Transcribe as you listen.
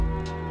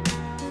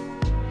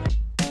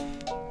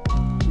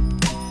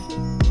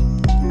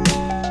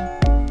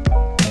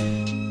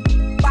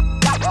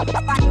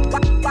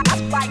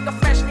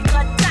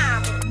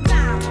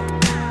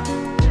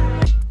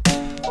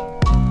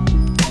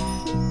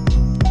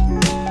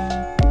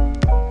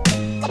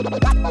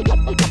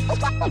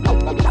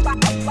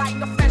Like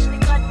a freshly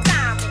cut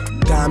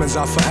diamond. Diamonds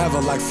are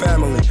forever like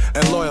family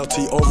and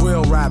loyalty, or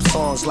real rap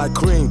songs like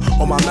cream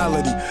or my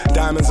melody.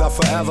 Diamonds are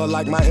forever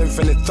like my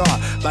infinite thought,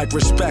 like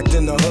respect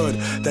in the hood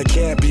that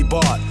can't be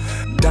bought.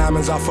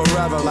 Diamonds are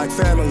forever like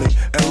family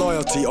and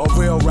loyalty, or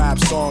real rap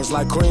songs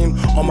like cream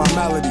or my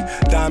melody.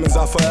 Diamonds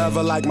are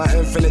forever like my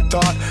infinite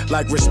thought,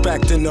 like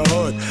respect in the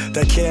hood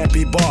that can't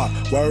be bought.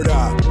 Word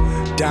up.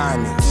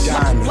 Diamonds,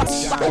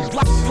 diamonds, diamonds.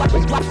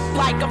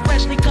 Like a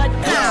freshly cut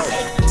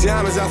diamond.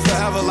 Diamonds are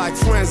forever like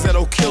friends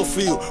that'll kill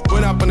for you.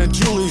 Went up in a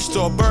jewelry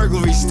store,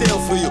 burglary, steal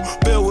for you.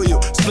 Bill with you,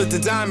 split the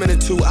diamond in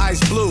two, ice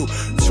blue.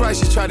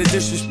 Twice you try to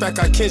disrespect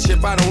our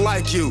kinship, I don't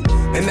like you.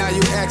 And now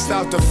you X'd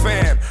out the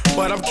fam.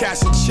 But I'm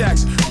cashing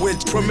checks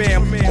with Premier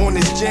on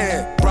this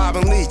jam.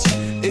 Robin Leach,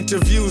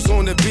 interviews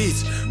on the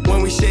beach.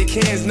 When we shake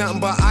hands, nothing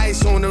but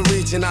ice on the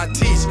reach. And I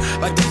teach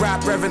like the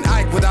rap Reverend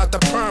Ike, without the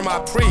perm I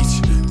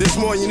preach. There's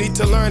more you need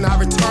to learn, I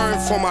return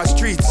from my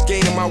streets.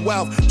 Gaining my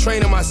wealth,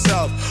 training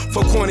myself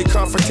for corny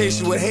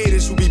confrontation with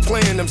haters who be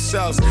playing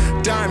themselves.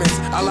 Diamonds,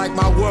 I like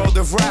my world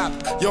of rap.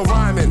 Yo,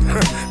 rhyming,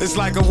 it's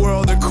like a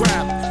world of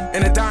crap.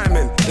 And a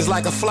diamond is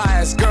like a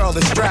fly-ass girl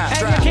that's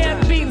strapped. And you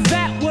can't beat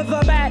that with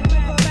a bat.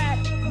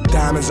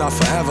 Diamonds are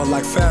forever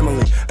like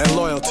family and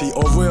loyalty,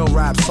 or real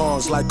rap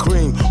songs like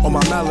cream or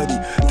my melody.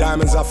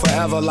 Diamonds are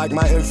forever like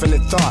my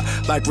infinite thought,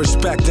 like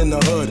respect in the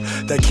hood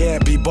that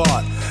can't be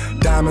bought.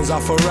 Diamonds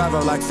are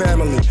forever like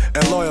family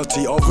and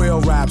loyalty, or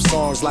real rap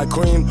songs like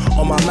cream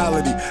or my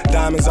melody.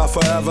 Diamonds are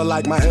forever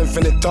like my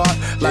infinite thought,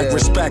 like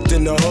respect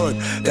in the hood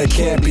that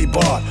can't be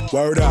bought.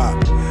 Word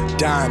up.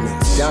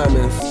 Diamonds.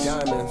 Diamonds.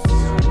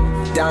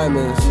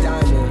 Diamonds.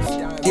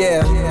 Diamonds.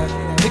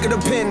 Yeah. Pick up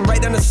the pen,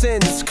 write down the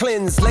sins,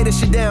 cleanse, lay this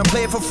shit down,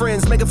 play it for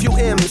friends, make a few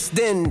M's,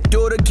 then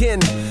do it again.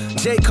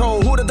 J.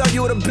 Cole, who'da thought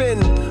you would've been?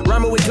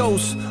 Rhyming with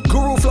ghosts,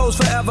 guru flows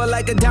forever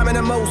like a diamond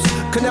at most.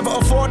 Could never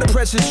afford the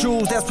precious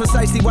jewels, that's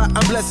precisely why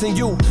I'm blessing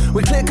you.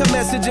 With clear-cut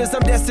messages,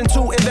 I'm destined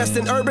to invest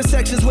in urban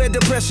sections where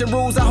depression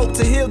rules. I hope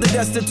to heal the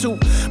destitute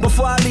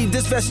before I leave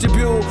this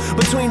vestibule.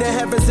 Between the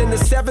heavens and the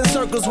seven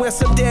circles where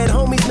some dead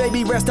homies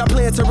maybe rest, I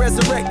plan to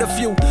resurrect a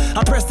few.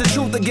 I press the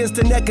truth against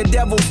the neck of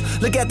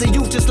devils. Look at the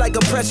youth just like a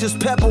precious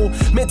pebble,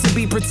 meant to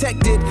be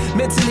protected.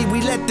 Mentally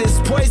we let this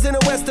poison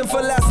of Western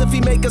philosophy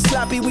make us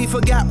sloppy. We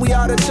forgot we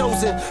are the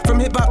chosen. From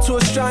hip-hop to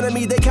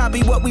astronomy, they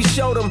copy what we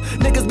showed them.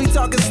 Niggas be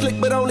talking slick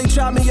but only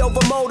try me over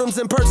modems.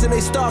 In person they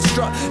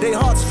starstruck, they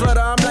hearts flutter.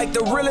 I'm like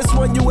the realest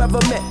one you ever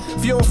met.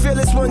 If you don't feel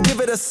this one,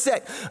 give it a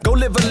sec. Go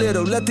live a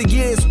little, let the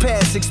years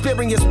pass.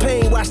 Experience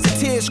pain, watch the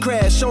tears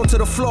crash onto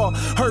the floor.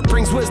 Hurt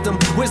brings wisdom,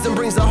 wisdom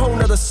brings a whole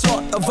nother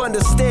sort of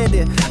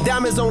understanding.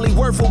 Diamonds only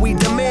worth what we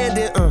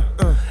demanded.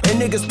 And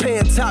niggas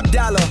paying top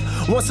dollar.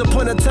 Once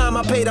upon a time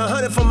I paid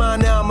 100 for mine,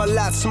 now I'm a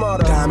lot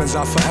smarter. Diamonds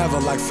are forever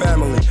like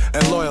family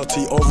and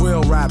loyalty, or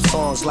real rap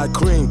songs like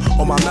cream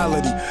or my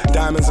melody.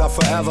 Diamonds are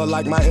forever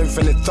like my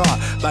infinite thought,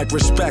 like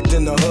respect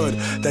in the hood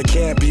that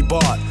can't be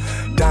bought.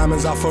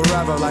 Diamonds are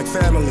forever like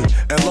family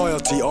and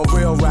loyalty, or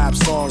real rap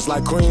songs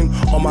like cream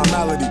or my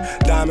melody.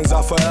 Diamonds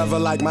are forever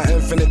like my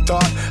infinite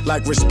thought,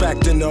 like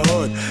respect in the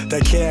hood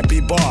that can't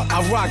be bought.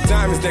 I rock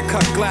diamonds that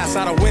cut glass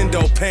out of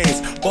window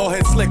panes.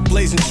 Ballhead slick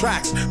blazing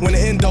tracks when the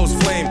endos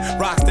flame.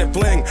 Rocks that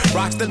bling,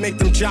 rocks that make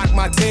them jock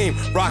my team.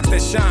 Rocks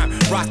that shine,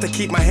 rocks that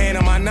keep my hand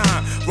on my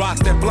nine.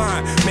 Rocks that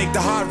blind, make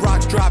the hard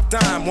rocks drop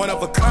dime. One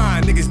of a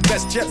kind, niggas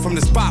best jet from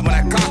the spot when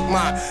I cock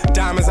mine.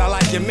 Diamonds are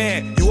like your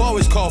man, you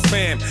always call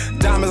fam.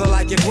 Diamonds are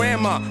like your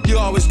grandma, you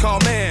always call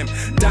ma'am.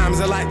 Diamonds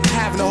are like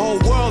having the whole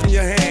world in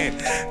your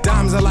hand.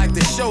 Diamonds are like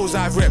the shows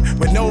I rip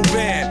with no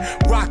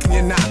band. Rocking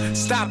your knot,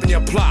 stopping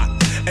your plot.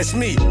 It's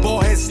me,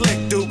 ballhead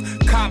slick duke,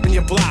 copping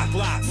your block.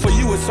 For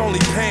you it's only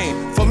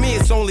pain, for me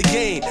it's only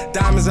gain.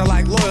 Diamonds are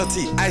like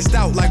loyalty, iced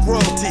out like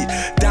royalty.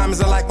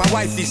 Diamonds are like my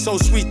wifey, so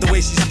sweet the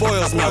way she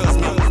spoils me.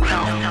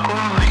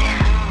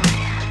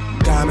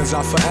 Diamonds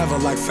are forever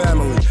like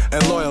family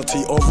and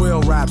loyalty, or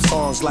real rap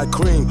songs like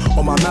cream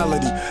or my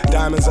melody.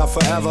 Diamonds are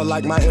forever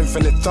like my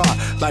infinite thought,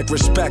 like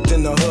respect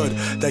in the hood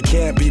that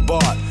can't be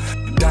bought.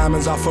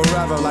 Diamonds are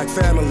forever like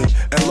family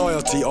and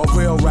loyalty, or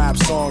real rap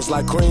songs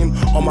like cream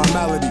or my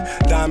melody.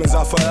 Diamonds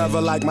are forever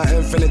like my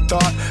infinite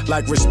thought,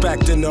 like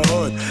respect in the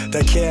hood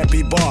that can't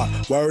be bought.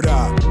 Word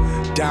up.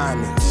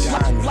 Diamonds,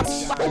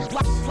 diamonds.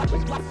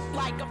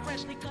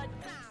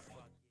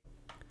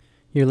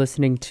 You're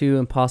listening to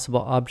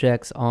Impossible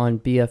Objects on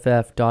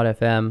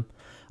BFF.FM.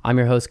 I'm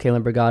your host,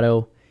 Kalen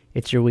Brigado.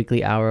 It's your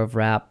weekly hour of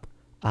rap.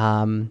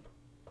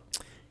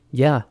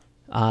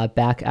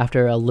 Back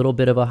after a little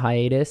bit of a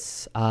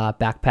hiatus,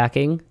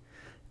 backpacking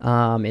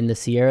in the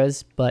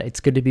Sierras, but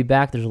it's good to be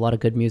back. There's a lot of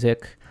good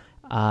music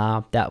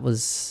that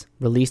was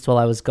released while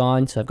I was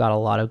gone, so I've got a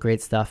lot of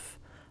great stuff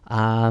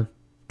to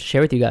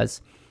share with you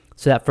guys.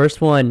 So that first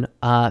one,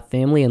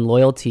 Family and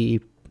Loyalty,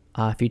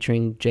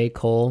 featuring J.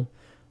 Cole,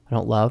 I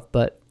don't love,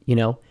 but, you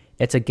know,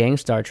 it's a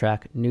Gangstar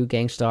track, new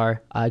Gangstar,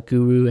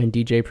 Guru and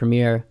DJ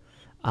Premier.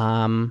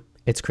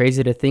 It's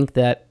crazy to think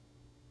that,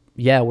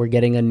 we're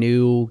getting a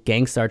new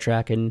Gangstar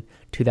track in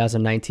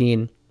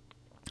 2019,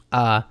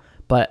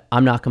 but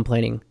I'm not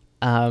complaining.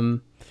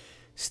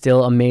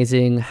 still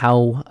amazing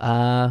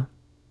how,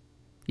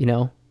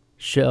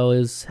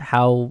 shows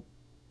how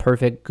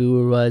perfect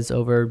Guru was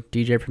over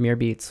DJ Premier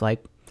Beats,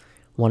 like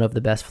one of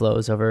the best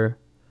flows over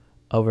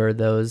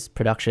those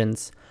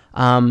productions.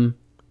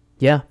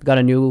 Yeah, got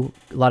a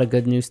lot of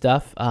good new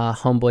stuff.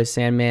 Homeboy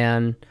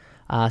Sandman,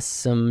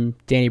 some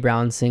Danny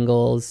Brown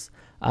singles,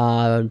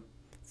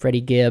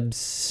 Freddie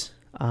Gibbs,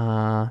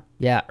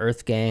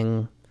 Earth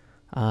Gang,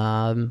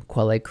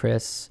 Quelle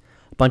Chris,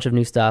 a bunch of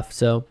new stuff.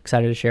 So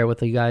excited to share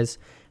with you guys.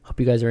 Hope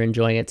you guys are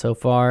enjoying it so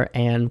far,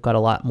 and got a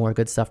lot more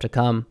good stuff to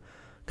come.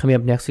 Coming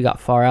up next, we got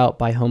Far Out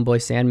by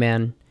Homeboy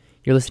Sandman.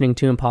 You're listening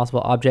to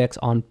Impossible Objects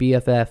on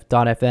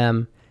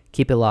BFF.FM.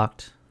 Keep it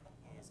locked.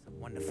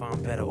 If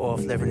I'm better off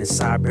living in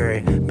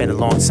Siberia. Been a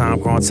long time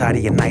growing tired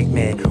of your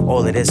nightmare.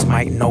 All of this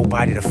might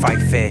nobody to fight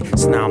fair.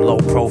 So now I'm low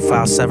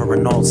profile,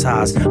 severing all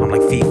ties. I'm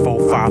like feet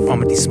 4-5, I'm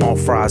with these small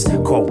fries.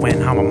 Caught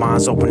wind, how my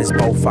mind's open as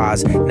both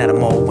eyes. Now the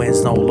more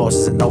wins, no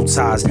losses and no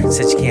ties.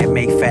 Said you can't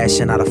make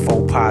fashion out of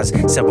faux pies.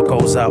 Said what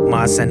goes up,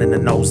 mine sending a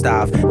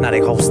nosedive. Now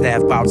they whole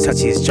staff bout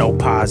touchy as Joe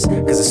Pies.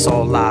 Cause it's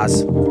all lies.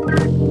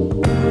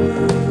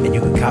 And you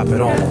can cop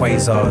it on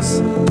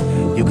Quasars.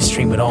 You can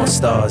stream it on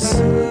Stars.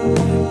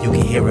 You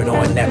can hear it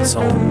on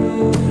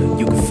Neptune.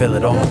 You can feel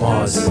it on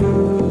Mars.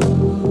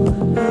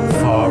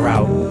 Far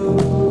out.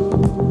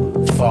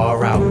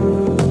 Far out.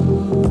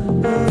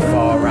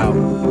 Far out.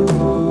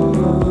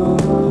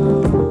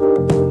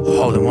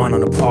 Holding one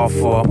on the par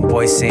 4.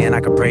 Boy saying I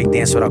could break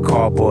dance with a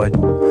cardboard.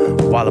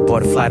 While I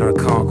bought a flight on the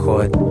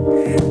Concorde.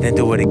 Then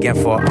do it again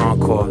for an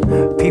encore.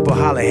 People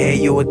holler, hey,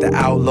 you with the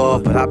outlaw.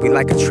 But I be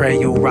like a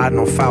Treyu riding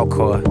on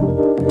Falcor.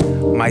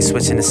 Might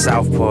switch into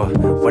Southpaw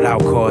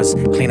without cause.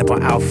 Clean up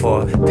on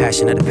Alpha.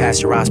 Passion of the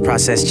pasteurized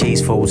processed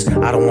cheese foods.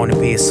 I don't want to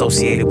be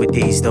associated with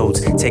these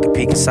dudes. Take a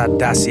peek inside the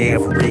dossier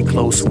of a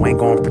recluse who ain't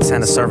gonna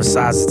pretend to serve a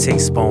size of a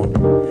teaspoon.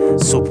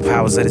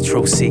 Superpowers of the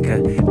truth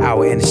seeker.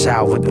 Hour in the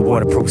shower with the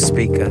waterproof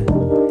speaker.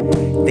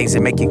 Things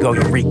that make you go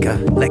eureka.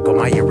 Let go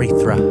my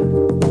urethra.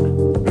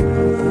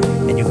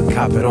 And you can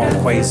cop it on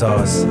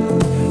Quasars.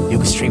 You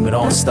can stream it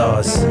on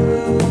Stars.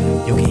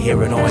 You can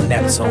hear it on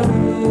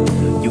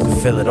Neptune. You can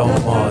feel it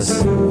on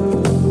Mars.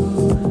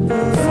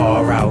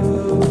 Far out.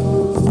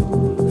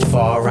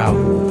 Far out.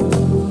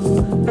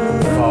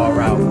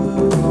 Far out.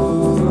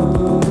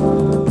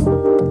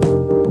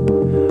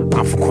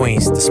 I'm from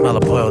Queens. The smell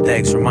of boiled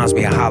eggs reminds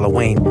me of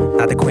Halloween.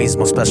 Not that Queens is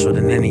more special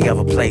than any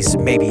other place.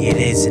 Maybe it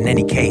is in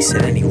any case,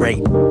 at any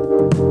rate.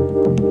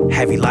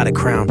 Heavy lighter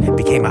crown.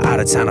 Became an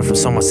out-of-towner from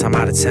so much time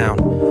out of town.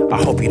 I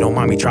hope you don't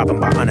mind me dropping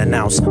by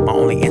unannounced. My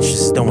only interest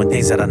is doing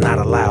things that are not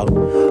allowed.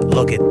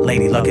 Look it,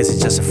 lady luck, is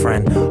it just a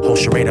friend? Whole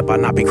charade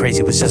about not be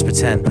crazy was just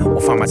pretend. We'll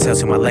find my tail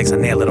to my legs, I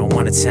nail it on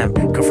one attempt.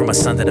 Come from a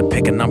Sunday to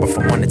pick a number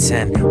from 1 to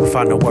 10.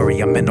 Without no worry,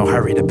 I'm in no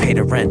hurry to pay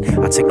the rent.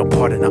 I take no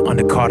part in the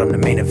undercard, I'm the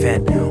main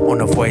event. On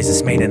the voyage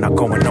that's made it, I'll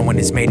go when no one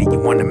has made it. You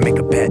wanna make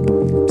a bet?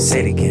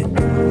 Say it again.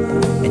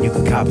 And you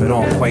can cop it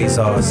on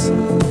Quasars.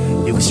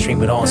 You can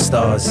stream it on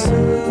Stars.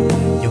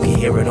 You can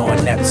hear it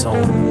on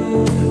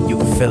Neptune. You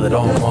can feel it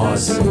on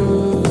Mars.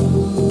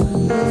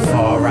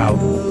 Far out.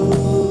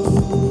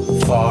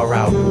 Far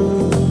out.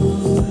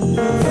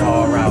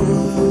 Far out.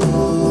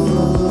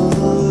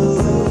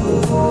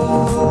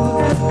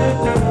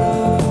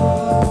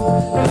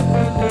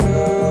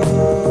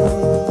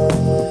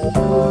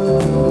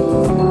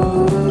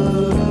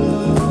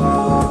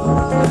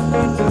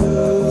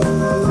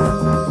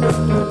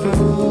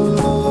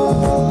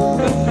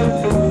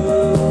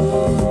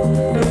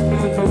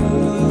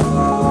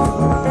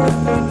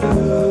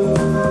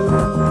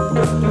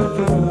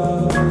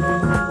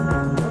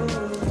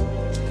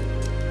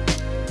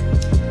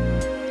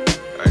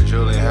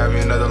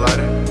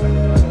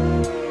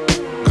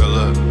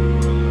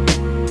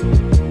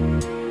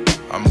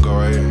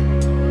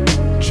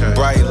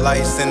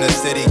 In the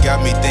city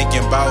got me thinking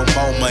about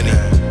more money.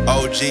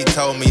 OG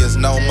told me it's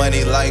no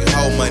money like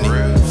hoe money.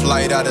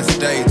 Flight out of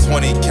state,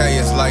 20K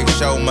is like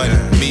show money.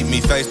 Meet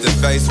me face to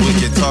face, we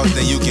can talk,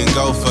 then you can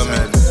go for me.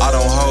 I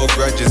don't hold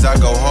grudges, I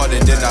go harder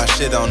than I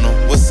shit on them.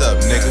 What's up,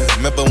 nigga?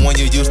 Remember when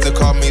you used to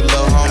call me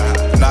lil'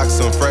 homie? Knock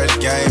some fresh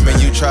game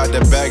and you tried to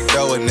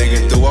backdoor a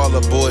nigga. Through all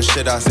the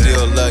bullshit, I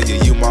still love you,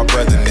 you my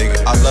brother, nigga.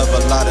 I love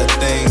a lot of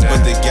things,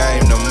 but the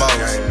game the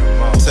most.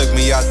 Took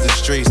me out the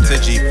streets to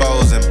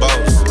G4s and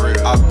boats.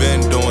 I've been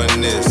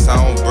doing this, I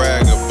don't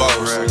brag or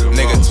boast.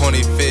 Nigga,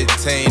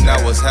 2015,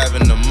 I was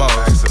having the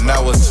most.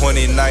 Now it's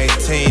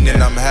 2019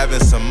 and I'm having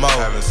some more.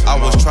 I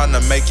was trying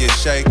to make it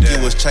shake, you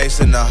was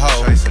chasing the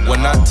hoe.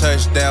 When I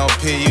touch down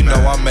P, you know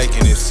I'm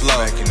making it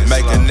slow.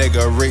 Make a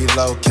nigga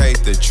relocate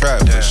the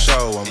trap for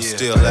sure, I'm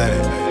still at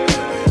it.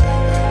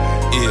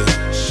 Yeah,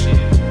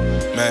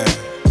 man,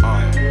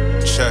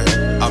 check,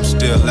 I'm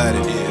still at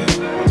it.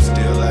 I'm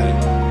still at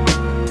it.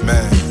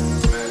 Man,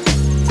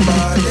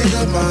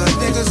 my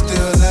nigga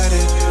still at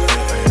it.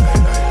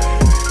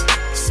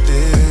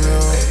 Still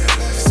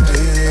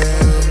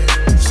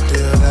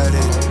at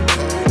it.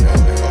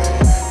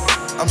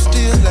 I'm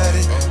still at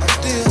it. I'm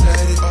still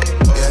at it.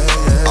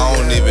 Yeah. I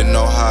don't even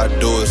know how I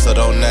do it, so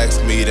don't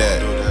ask me that.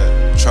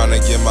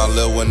 Tryna get my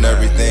little one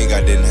everything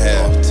I didn't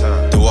have.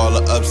 Through all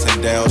the ups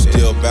and downs,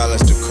 still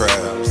balance the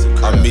crowd.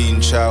 I'm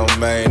meeting chow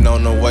mein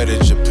on the way to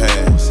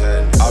Japan.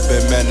 I've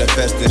been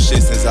manifesting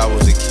shit since I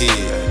was a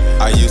kid.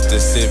 I used to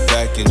sit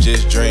back and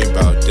just dream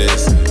about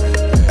this.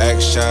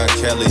 Ask Sean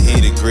Kelly,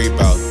 he'd agree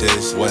about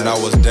this. When I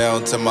was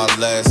down to my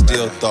last,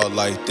 still thought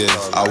like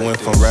this. I went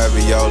from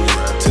ravioli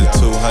to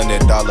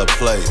 $200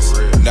 plates.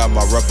 Now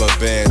my rubber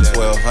band,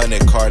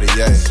 1200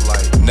 Cartier.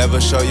 Never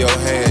show your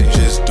hand,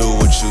 just do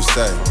what you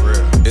say.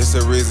 It's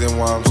the reason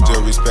why I'm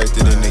still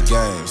respected in the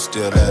game.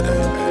 Still at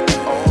it.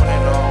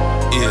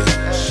 Yeah,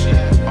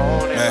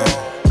 man.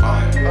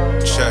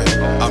 Check,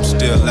 I'm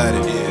still at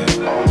it.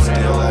 Yeah, I'm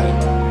still at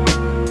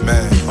it.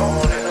 Man.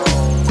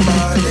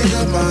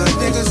 My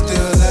nigga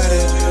still at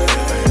it.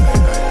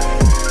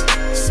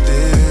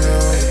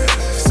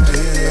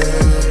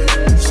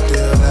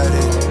 Still at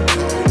it.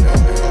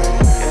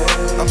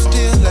 I'm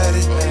still at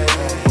it.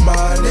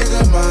 My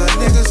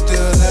nigga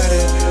still at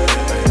it.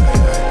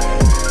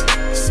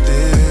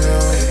 Still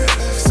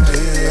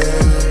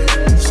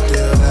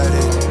at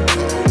it.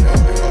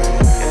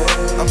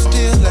 I'm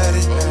still at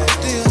it.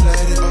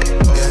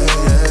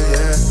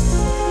 Yeah.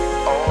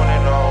 On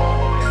and on.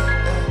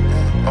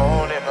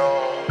 On and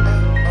on.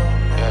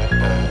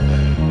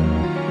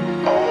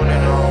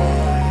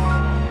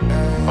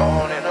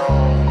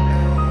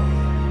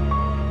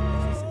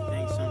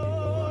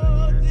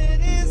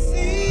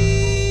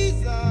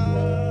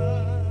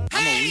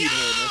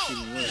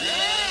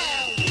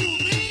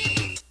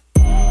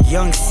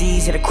 Young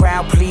Caesar, the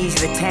crowd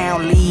pleaser, the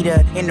town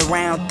leader in the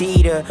round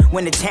theater.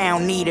 When the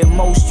town needed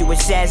most, you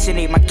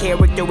assassinate my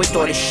character with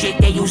all the shit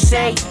that you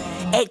say.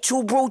 Et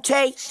tu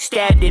brute,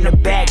 stabbed in the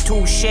back,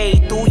 too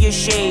shade, through your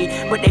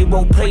shade. But they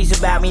wrote plays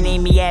about me,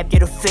 name me after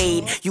the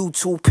fade. You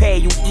too pay,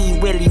 you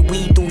eat Willie,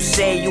 we do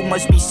say. You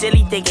must be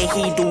silly thinking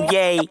he do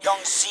yay.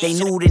 They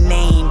knew the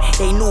name,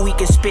 they knew he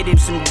could spit him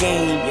some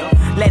game.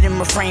 Let him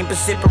refrain for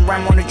sipping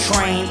rhyme on the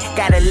train.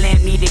 Got a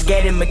limp, need to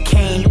get him a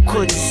cane. You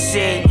couldn't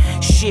sit,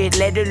 shit,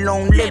 let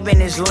alone live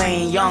in his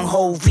lane. Young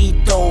Ho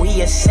Vito,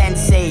 he a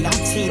sensei. I'm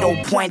Tito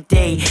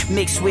Puente,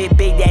 mixed with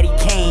Big Daddy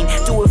Kane.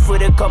 Do it for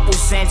the couple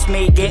cents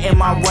made, getting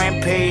my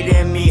rent paid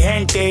and me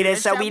gente.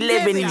 That's how we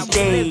living these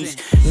days.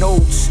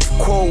 Notes,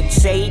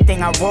 quotes,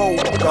 everything I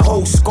wrote. The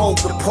whole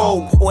scope, the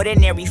pole.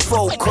 Ordinary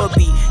folk could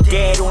be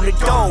dead on the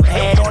dope,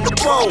 head on the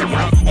boat.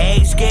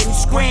 Eggs getting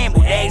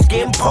scrambled, eggs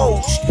getting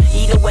poached.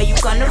 Either way, you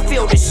gonna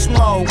feel the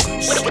smoke.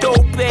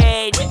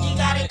 Stupid. You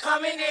got it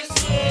coming this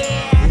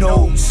year.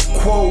 Notes,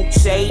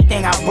 quotes,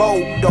 everything I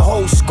wrote. The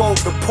whole scope,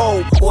 the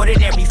pole.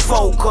 Ordinary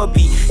folk could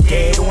be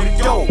dead on the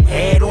dope,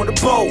 head on the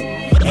boat.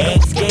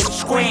 Eggs getting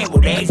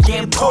scrambled, eggs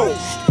getting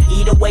poached.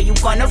 Either way, you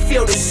gonna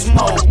feel the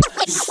smoke.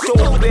 You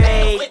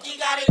stupid. But you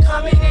got it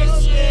coming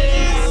this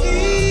year.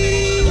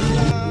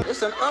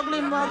 It's an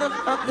ugly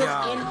motherfucker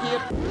in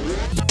here.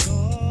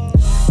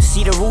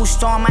 See the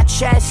rooster on my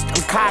chest?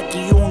 I'm cocky,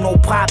 you know,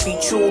 poppy,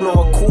 chulo,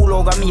 a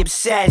culo, got me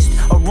obsessed.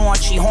 A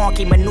raunchy,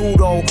 honky,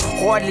 menudo.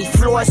 Hardly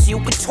floss, you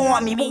can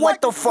taunt me, but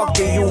what the fuck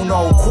do you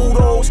know?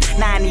 Kudos,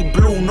 90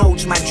 blue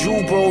notes, my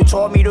Jew bro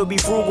taught me to be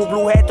frugal,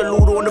 blue had to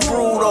loot on the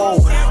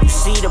brutal. You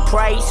see the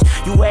price?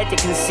 You had to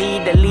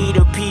concede to lead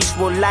a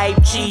peaceful life,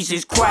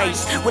 Jesus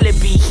Christ. Will it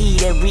be he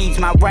that reads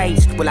my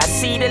rights? Will I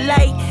see the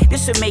light?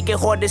 This'll make it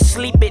hard to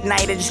sleep at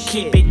night, I just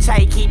keep it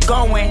tight, keep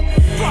going.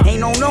 Ain't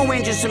no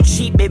knowing, just some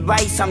cheap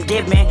advice I'm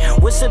giving.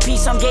 What's a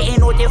piece I'm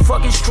getting on their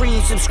fucking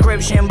stream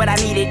subscription? But I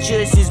need it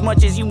just as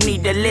much as you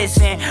need to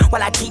listen.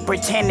 While I keep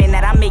pretending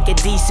that I make a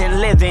decent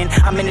living.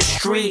 I'm in the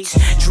streets,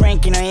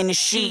 drinking or in the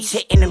sheets,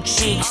 hitting them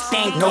cheeks.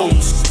 Think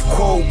notes,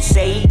 quotes,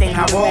 everything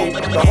I wrote.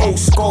 The whole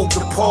scope,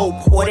 the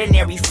pope,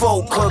 ordinary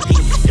folk could be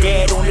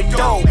dead on the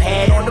dope,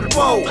 head on the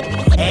boat.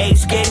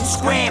 Eggs getting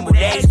scrambled,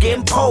 eggs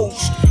getting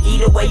poached.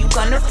 Either way, you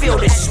gonna feel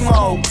the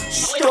smoke.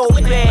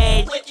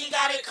 Stupid. But you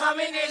got it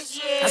coming this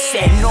year. I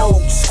said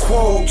notes,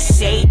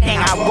 quotes, everything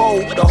I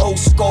wrote. The whole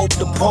scope,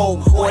 the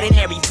pole.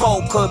 Ordinary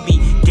folk could be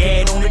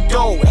dead on the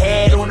dope,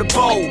 head on the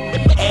boat.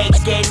 Eggs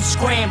getting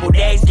scrambled,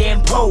 eggs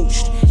getting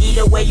poached.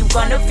 Either way, you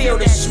gonna feel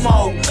the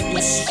smoke.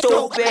 You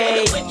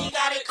stupid. But you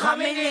got it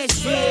coming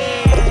this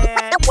year.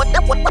 What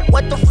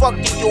the fuck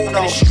do you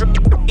know?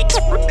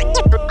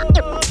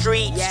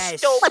 Streets,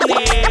 yes.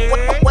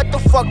 Stupid. What the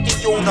fuck do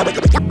you know?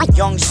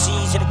 Young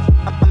Caesar,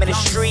 I'm in the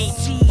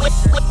streets.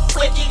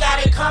 What you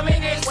got it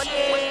coming this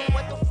year?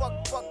 What the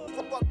fuck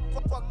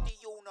do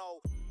you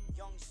know?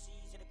 Young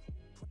Caesar.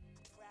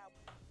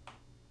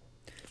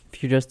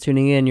 If you're just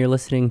tuning in, you're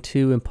listening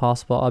to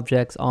Impossible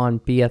Objects on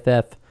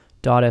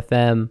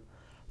BFF.FM.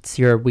 It's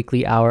your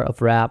weekly hour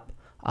of rap.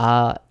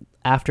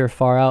 After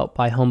Far Out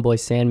by Homeboy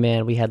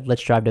Sandman, we had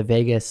Let's Drive to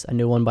Vegas, a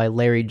new one by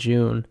Larry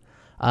June.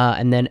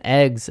 And then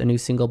Eggs, a new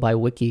single by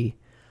Wiki.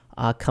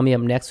 Coming up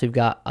next, we've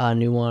got a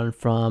new one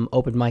from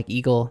Open Mike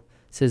Eagle.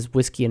 This is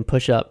Whiskey and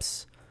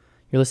Push-Ups.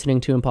 You're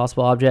listening to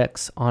Impossible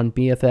Objects on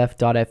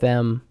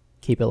BFF.FM.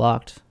 Keep it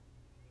locked.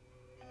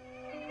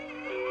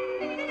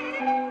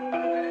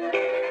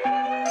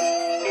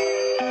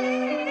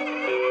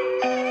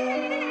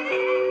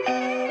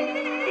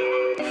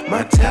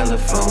 My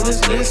telephone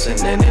is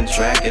listening and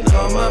tracking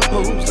all my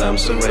moves. I'm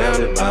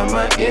surrounded by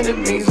my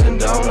enemies and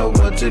don't know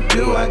what to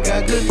do. I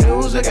got good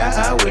news, I got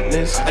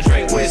eyewitness. I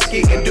drink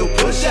whiskey and do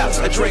push-ups.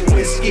 I drink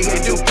whiskey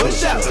and do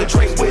push-ups. I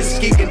drink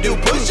whiskey and do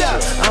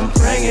push-ups. I'm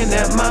praying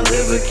that my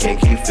liver can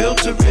keep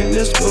filtering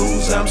this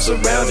booze. I'm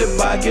surrounded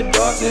by your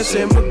darkness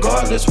and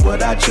regardless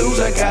what I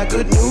choose, I got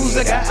good news,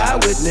 I got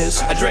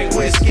eyewitness. I drink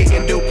whiskey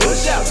and do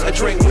push-ups. I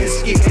drink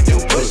whiskey and do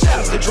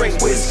push-ups. I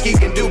drink whiskey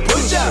and do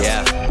push-ups.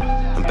 Yeah.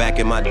 I'm back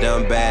in my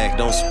dumb bag,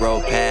 don't scroll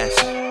past.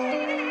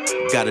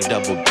 Got a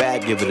double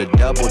back, give it a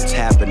double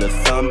tap and a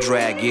thumb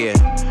drag, yeah.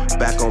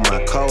 Back on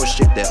my cold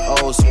shit,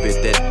 that old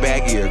spit, that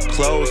baggy or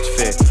closed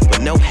fit.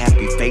 But no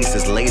happy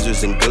faces,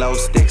 lasers and glow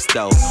sticks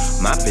though.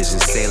 My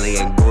vision's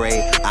salient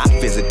gray, I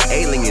visit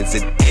aliens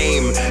and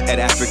aim at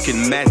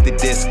African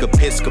Methodist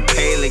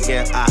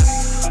Episcopalian.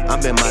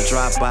 I'm in my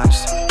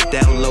Dropbox,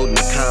 downloading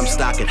the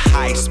Comstock at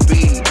high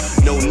speed.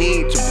 No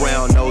need to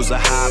brown nose a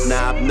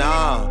hobnob,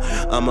 nah.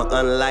 I'm an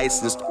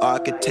unlicensed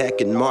architect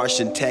and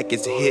Martian tech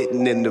is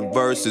hitting in the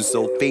verses.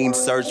 So fiends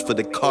search for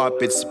the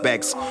carpet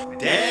specs.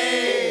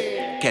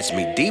 Damn. Catch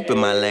me deep in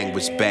my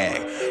language bag.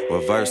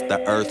 Reverse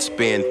the earth,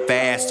 spin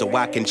fast so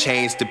I can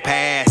change the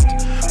past.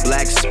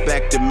 Black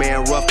Spectre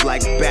man, rough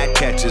like bat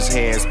catcher's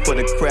hands. Put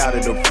a crowd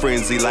in a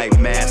frenzy like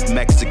masked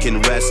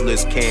Mexican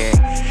wrestlers can.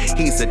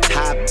 He's a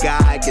top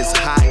guy, gets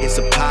high as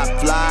a pop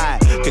fly.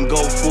 Can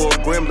go full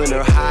gremlin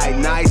or high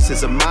nice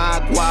as a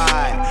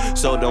mogwai.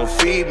 So don't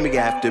feed me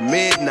after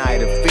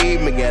midnight or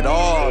feed me at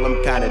all.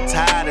 I'm kinda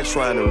tired of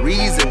trying to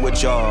reason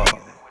with y'all.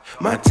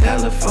 My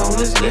telephone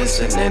is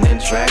listening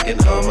and tracking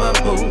all my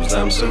moves.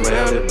 I'm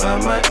surrounded by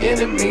my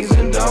enemies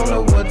and don't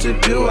know what to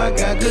do. I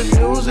got good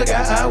news, I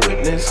got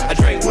eyewitness. I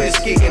drink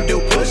whiskey and do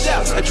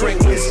push-ups. I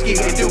drink whiskey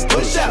and do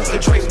push-ups. I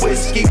drink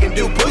whiskey and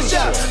do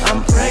push-ups.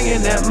 I'm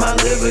praying that my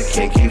liver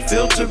can keep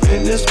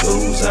filtering this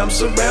booze. I'm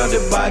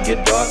surrounded by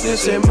your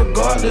darkness and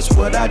regardless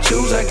what I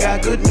choose, I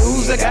got good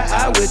news, I got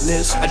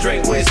eyewitness. I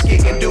drink whiskey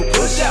and do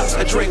push-ups.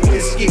 I drink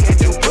whiskey and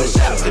do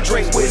push-ups. I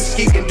drink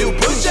whiskey and do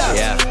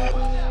push-ups.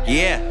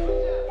 Yeah.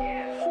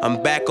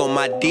 I'm back on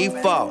my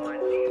default.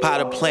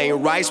 Pot of plain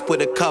rice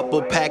with a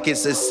couple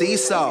packets of sea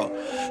salt.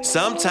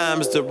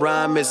 Sometimes the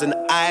rhyme is an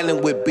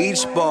island with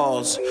beach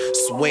balls.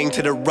 Swing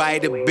to the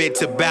right a bit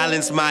to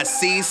balance my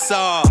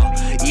seesaw.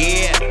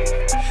 Yeah,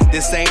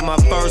 this ain't my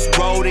first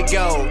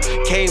rodeo.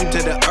 Came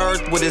to the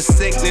earth with a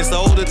sickness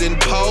older than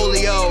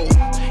polio.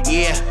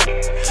 Yeah,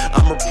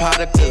 I'm a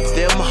product of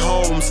them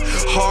homes.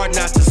 Hard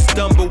not to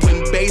stumble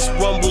when bass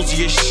rumbles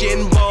your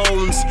shin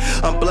bones.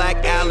 I'm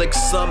Black Alex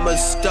Summers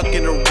stuck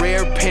in a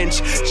rare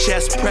pinch.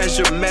 Chest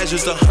pressure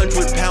measures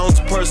 100 pounds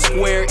per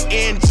square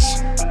inch.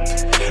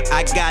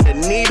 I got a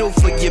needle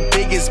for your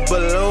biggest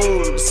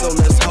balloon. So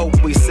let's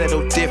hope we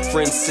settle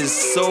differences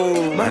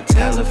soon. My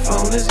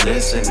telephone is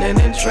listening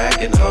and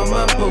tracking all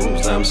my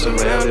moves. I'm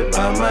surrounded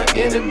by my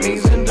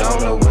enemies and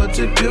don't know what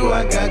to do.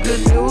 I got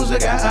good news, I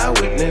got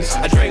eyewitness.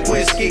 I drink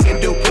whiskey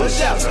and do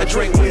push-ups. I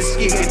drink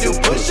whiskey and do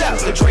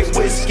push-ups. I drink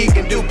whiskey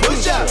and do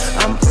push-ups.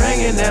 I'm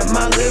praying that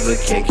my liver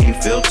can keep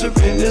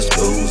filtering this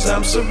booze.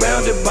 I'm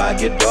surrounded by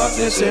your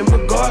darkness and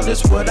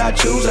regardless what I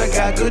choose, I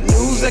got good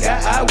news, I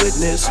got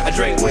eyewitness. I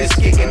drink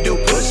whiskey and do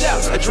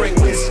push-ups. I drink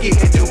whiskey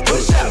and do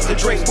push-ups. I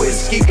drink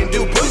whiskey and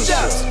do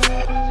push-ups.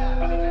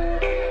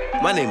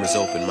 My name is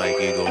Open Mike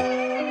Eagle.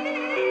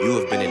 You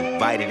have been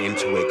invited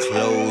into a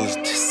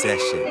closed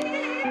session.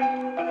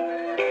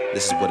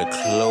 This is what a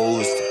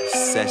closed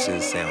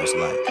session sounds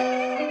like.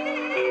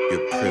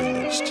 You're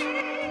privileged.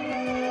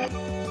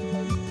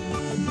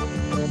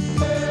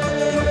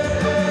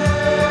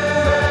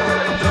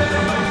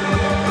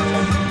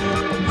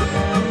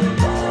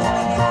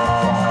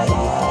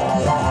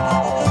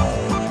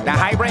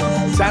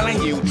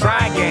 Telling you,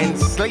 try again,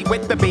 sleep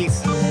with the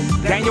beast.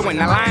 Then you in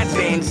the lion's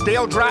den,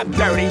 still drop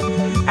dirty.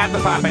 After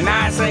popping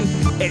icing,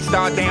 it's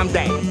the damn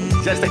day,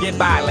 just to get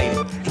violated.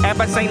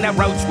 Ever seen a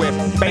roach with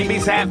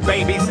babies have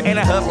babies in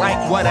a hood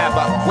like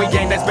whatever? We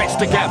gang this bitch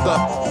together.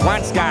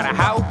 Once got a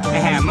hoe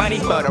and had money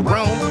for the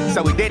room,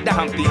 so we did the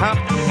Humpty Hump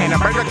in a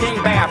Burger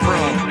King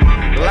bathroom.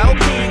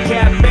 Low-key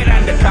kept it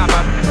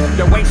undercover.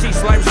 The way she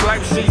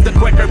slurps, she's the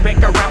quicker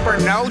picker-upper,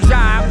 no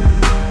job.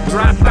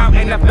 Dropped out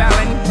in the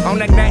felon. On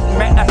the net,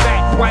 met a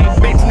fat white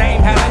bitch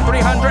named Helen.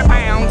 300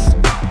 pounds,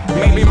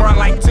 maybe more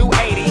like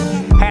 280.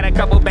 Had a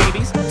couple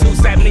babies,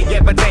 270,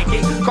 give or take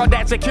it. Caught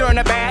that secure in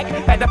the bag.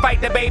 Had to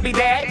fight the baby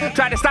dad.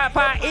 Tried to stop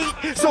how I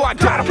eat, so I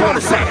got up on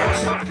the sandwich.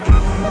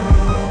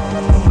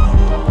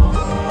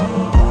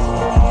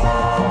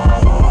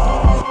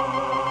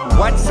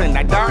 What's in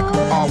the dark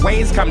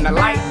always come to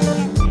light.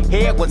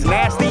 Hair was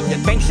nasty, you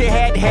think she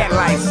had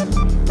headlights.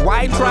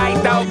 Why try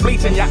dog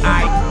bleach in your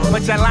eye?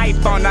 Put your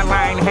life on the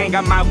line, hang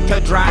 'em out to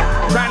dry.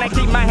 Trying to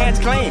keep my hands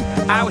clean,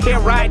 out here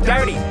ride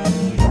dirty.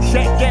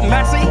 Shit get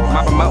messy,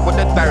 mop 'em up with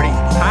the 30.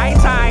 High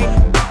tide,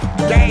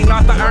 gain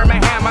off the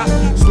Irma hammer.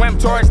 Swim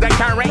towards the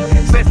current,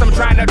 system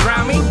trying to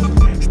drown me.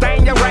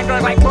 Stain your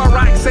record like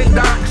Clorox and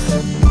Darks.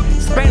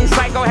 Spin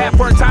cycle, half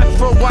for tops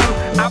for one.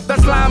 Out the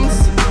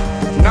slums,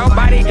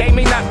 nobody gave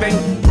me nothing.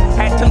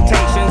 Had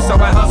temptation, so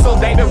I hustle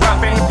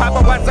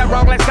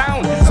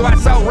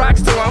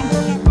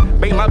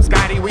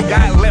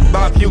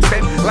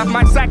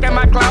 1 second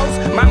my clothes,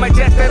 mama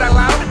just did a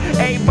load.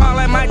 8 ball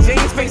in my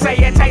jeans, fix say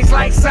it tastes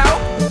like soap.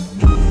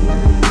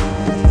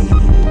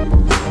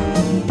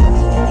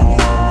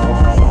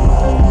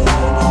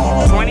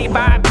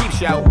 Peep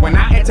show when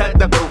I enter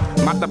the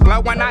booth. Mouth the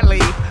blow when I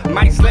leave.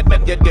 Might slip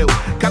if you do.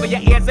 Cover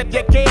your ears if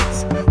you're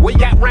kids. We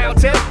at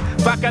round 2.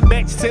 Fuck a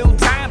bitch 2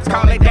 times.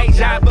 Call it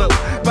deja vu.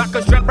 Fuck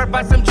a stripper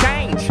for some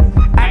change.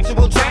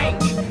 Actual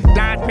change.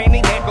 Dime,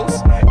 penny,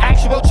 nickels.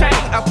 Actual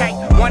change. Okay,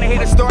 wanna hear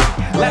the story?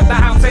 Left the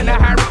house in a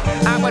hurry.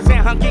 I was in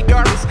hunky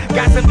dories.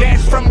 Got some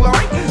dash from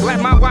Lori.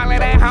 Left my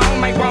wallet at home.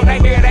 Might wanna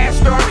hear that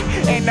story.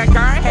 In the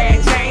car,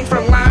 had change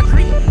from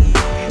laundry.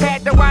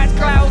 Had to wash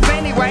clothes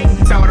anyway.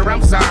 Told her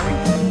I'm sorry.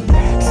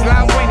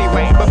 Slow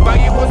anyway, before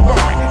you was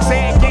born.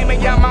 Said give me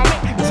your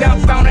moment,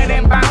 jumped on it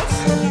and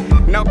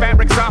bounced. No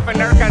fabric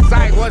softener cause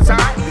I was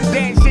hard.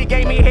 Then she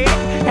gave me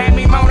head, had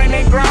me moaning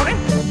and groaning.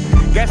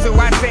 Guess who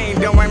I seen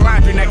doing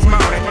laundry next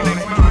morning?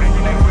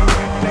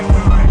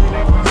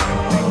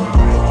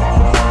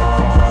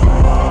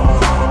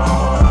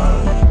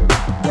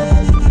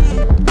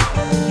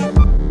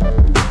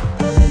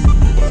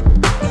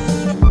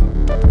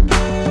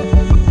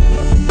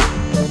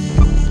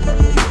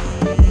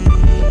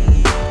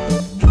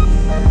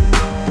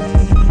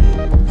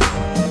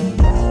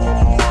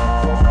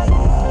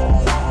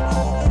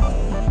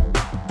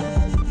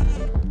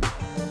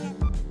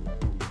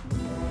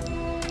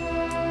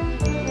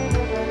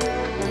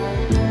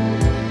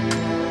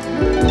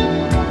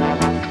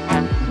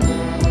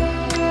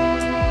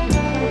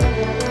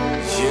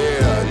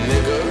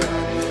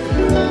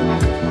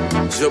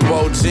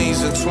 Jabot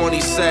jeans and 20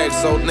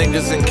 sacks. Old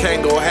niggas in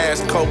Kango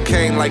hats,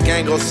 cocaine like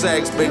Ango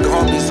Sacks. Big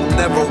homies who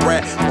never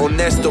rat. On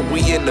Nesta, we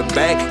in the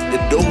back. The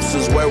deuce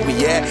is where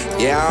we at.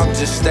 Yeah, I'm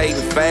just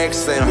stating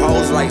facts. And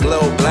hoes like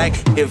Lil Black.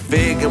 Hit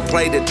Vig and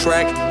play the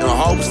track in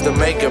hopes to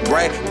make it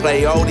break.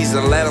 Play oldies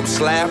and let them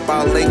slap.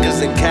 Our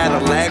linkers and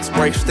Cadillacs.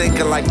 Break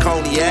stinking like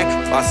cognac.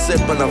 While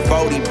sipping a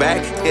 40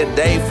 back. Hit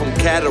Dave from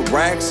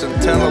Cataracts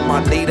and tell him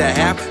I need a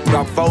half.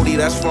 Drop 40,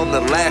 that's from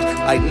the last.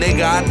 Like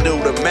nigga, I do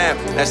the math.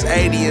 That's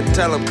 80 and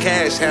tell him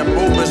cash. Have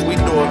movements, we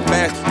do it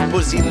fast.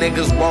 Pussy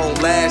niggas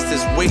won't last.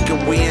 It's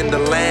wicked, we in the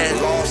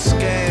land. Lost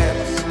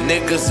scams.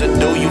 Niggas will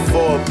do you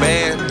for a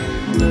band.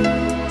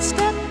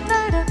 Step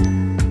right up,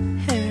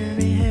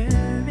 hurry,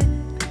 hurry,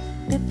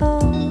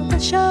 before the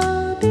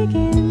show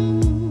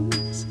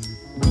begins.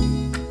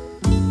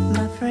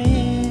 My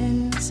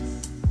friends,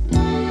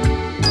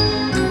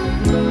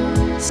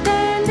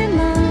 stand in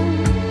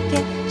line,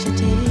 get your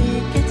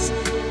tickets.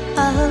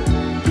 I hope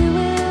you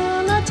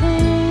will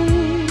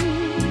attain.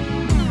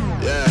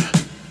 Yeah,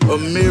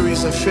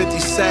 Amiris and 50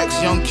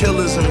 sacks, young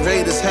killers and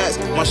Raiders hats.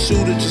 My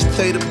shooter just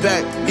played it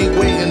back. He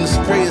waiting to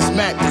spray his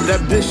Mac.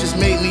 That bitch just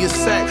made me a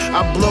sack.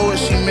 I blow it,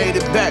 she made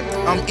it back.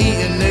 I'm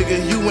eating, nigga.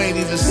 You ain't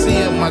even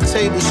seeing my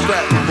table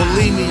scrap.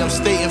 Believe me, I'm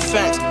stating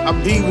facts. I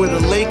be where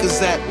the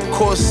Lakers at.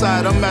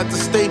 Courtside, I'm at the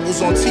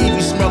Staples on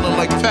TV, smelling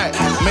like Pat.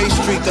 May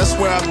Street, that's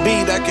where I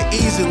be. That could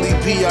easily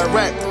be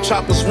Iraq.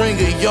 Choppers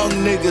ringing, young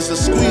niggas that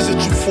squeeze at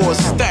you for a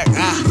stack.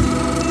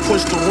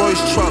 Push the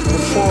Royce truck.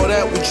 Before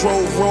that, we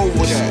drove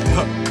Rovers.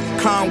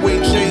 Conway,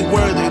 J.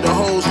 Worthy, the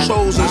hoes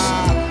chose us.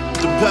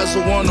 The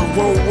bezel on the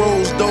road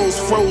rolls, those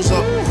froze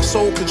up.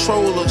 Soul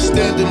controller,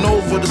 standing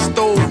over the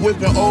stove,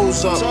 whipping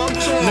O's up.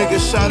 Nigga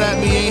shot at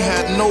me, ain't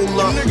had no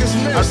luck.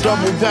 I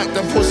double back,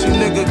 that pussy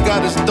nigga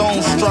got his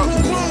dome struck.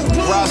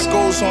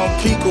 Roscoe's on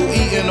Pico,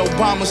 eating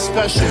Obama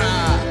special.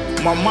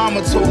 My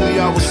mama told me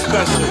I was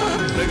special,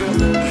 nigga.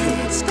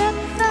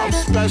 I'm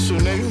special,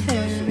 nigga.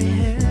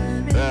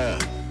 Yeah,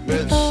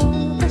 bitch.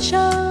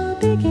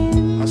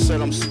 I said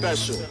I'm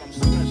special.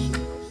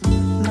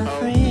 My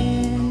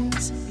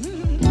friends,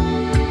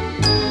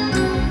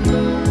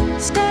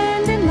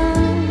 stand in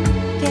line,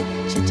 get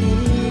your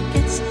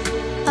tickets.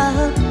 I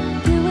hope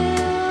you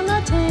will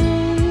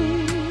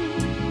attain.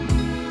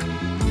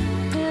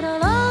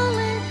 It'll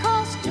only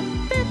cost you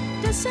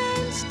 50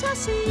 cents to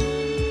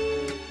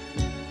see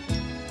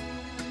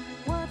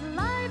what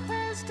life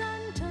has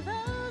done to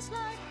those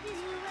like you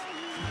and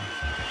me.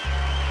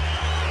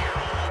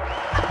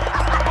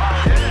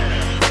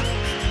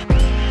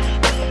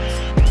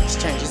 This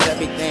changes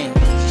everything.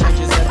 This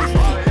changes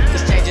everything.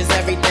 This changes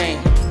everything.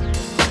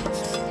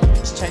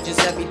 This changes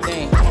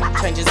everything.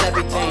 Changes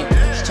everything.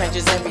 This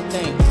changes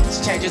everything. This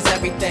changes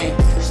everything.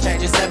 This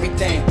changes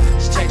everything.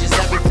 This changes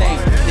everything.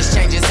 This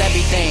changes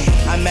everything.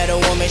 I met a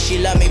woman, she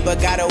loved me but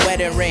got a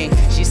wedding ring.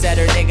 She said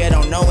her nigga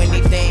don't know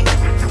anything.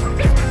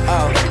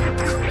 Oh,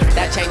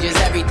 that changes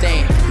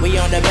everything. We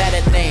on the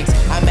better things.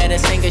 I met a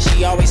singer,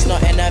 she always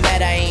snorting a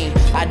Medellin.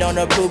 I don't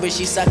approve but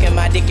she sucking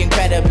my dick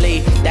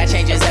incredibly. That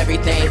changes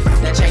everything.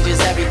 That changes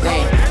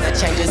everything. That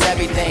changes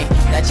everything.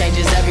 That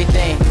changes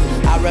everything.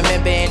 I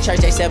remember in church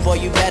they said, boy,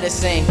 you better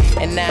sing.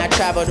 And now I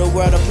travel the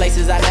world to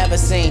places I never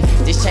seen.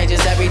 This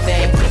changes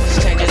everything.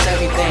 This changes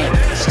everything.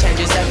 This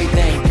changes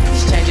everything.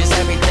 This changes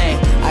everything.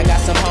 I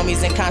got some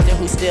homies in Compton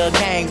who still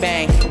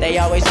gangbang. They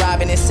always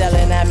robbing and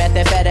selling that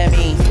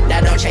methamphetamine.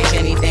 That don't change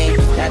anything.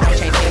 That don't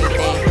change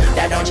anything.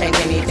 That don't change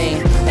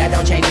anything. that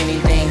don't change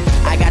anything.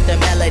 I got the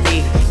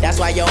melody, that's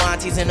why your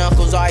aunties and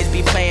uncles always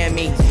be playing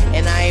me.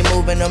 And I ain't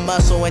moving a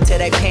muscle until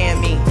they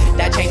paying me.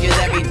 That changes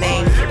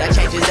everything, that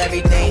changes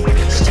everything.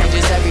 This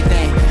changes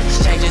everything, this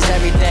changes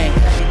everything.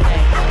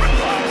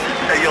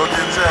 Hey yo,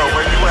 Denzel,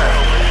 where you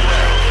at?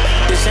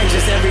 This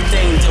changes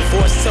everything.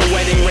 Divorce to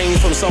wedding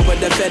rings, from sober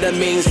to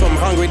amphetamines, from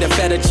hungry to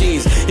feta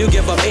cheese. You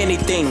give up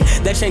anything,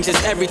 that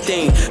changes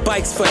everything.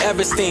 Bikes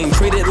forever steam,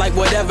 treat it like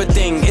whatever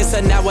thing. It's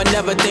a now or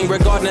never thing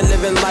regarding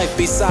living life.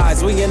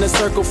 Besides, we in a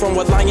circle from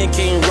what Lion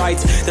King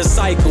writes. The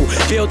cycle,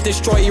 build,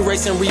 destroy,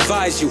 erase, and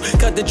revise you.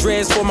 Cut the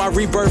dreads for my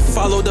rebirth,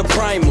 follow the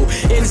primal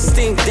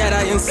instinct that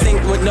I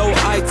instinct with no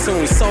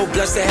iTunes. So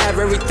blessed to have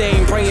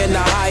everything, praying the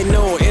high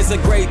noon. It's a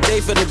great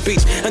day for the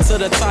beach until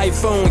the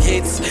typhoon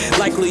hits.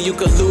 Likely you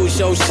could lose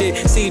your shit.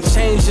 See,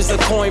 change is a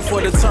coin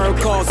for the term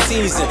called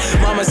season.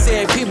 Mama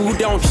said people who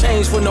don't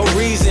change for no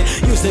reason.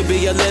 Used to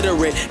be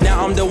illiterate,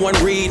 now I'm the one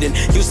reading.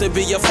 Used to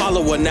be a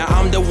follower, now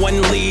I'm the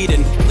one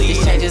leading.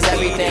 This changes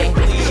everything,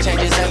 this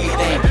changes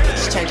everything,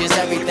 this changes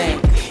everything.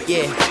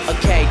 Yeah,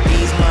 okay,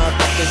 these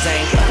motherfuckers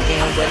ain't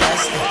fucking with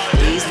us.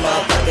 These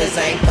motherfuckers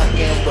ain't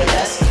fucking with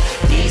us.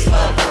 These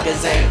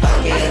motherfuckers ain't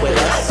fucking with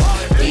us.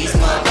 These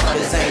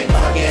motherfuckers ain't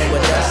fucking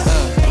with us.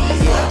 These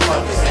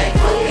motherfuckers ain't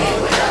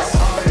fucking with us.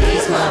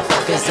 These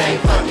motherfuckers ain't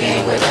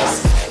fucking with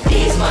us.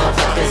 These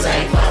motherfuckers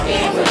ain't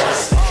fucking with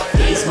us.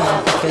 These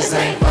motherfuckers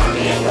ain't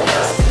fucking with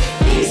us.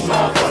 These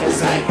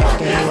motherfuckers ain't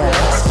fucking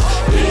with us.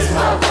 These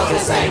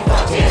motherfuckers ain't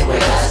fucking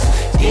with us.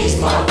 These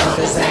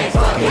motherfuckers ain't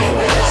fucking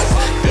with us.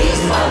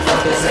 These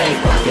motherfuckers ain't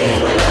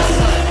fucking with us.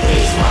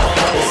 These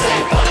motherfuckers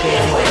ain't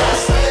fucking with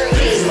us.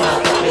 These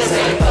motherfuckers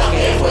ain't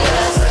fucking with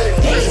us.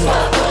 These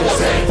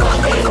motherfuckers ain't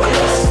fucking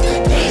with us.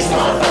 These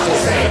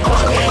motherfuckers ain't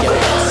fucking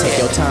with us. Take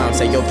your time,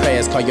 say your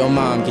prayers, call your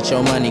mom, get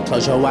your money,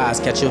 close your eyes,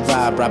 catch your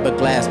vibe, rob a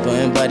glass,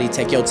 putting buddy.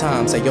 Take your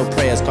time, say your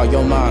prayers, call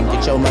your mom,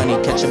 get your money,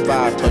 catch your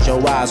vibe, close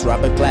your eyes,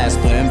 rob a glass,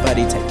 putting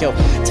buddy. Take your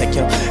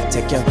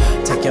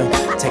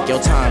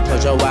time,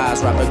 close your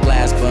eyes, rob a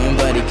glass, putting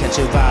buddy, catch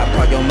your vibe,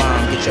 call your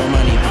mom, get your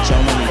money,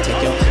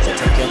 take your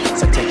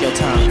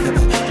time,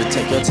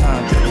 take your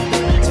time,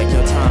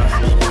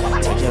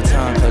 take your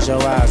time, close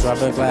your eyes,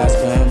 rob a glass,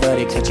 putting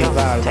buddy, catch your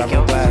vibe, rob a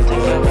glass,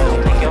 putting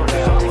buddy.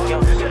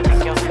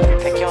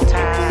 Take your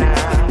time,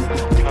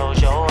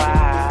 close your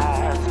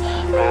eyes,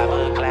 grab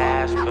a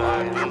glass,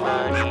 burn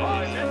money.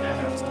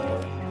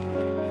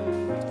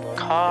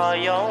 Call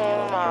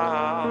your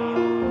mom,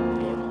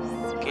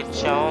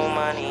 get your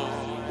money.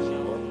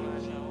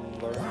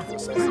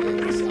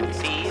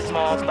 These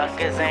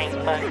motherfuckers ain't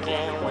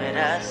fucking with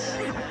us.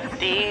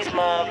 These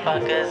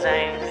motherfuckers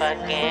ain't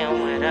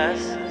fucking with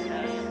us.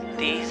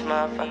 These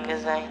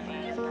motherfuckers ain't.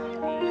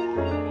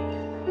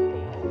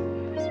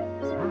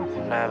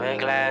 Grab a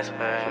glass,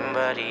 burn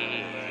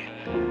buddy.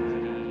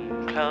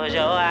 Close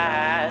your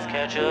eyes,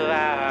 catch a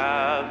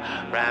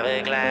vibe. Grab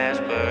a glass,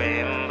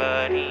 burn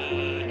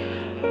buddy.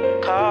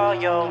 Call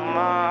your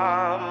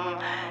mom,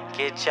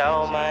 get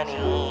your money.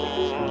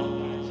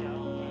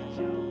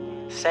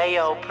 Say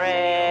your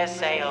prayers,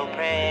 say your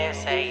prayers,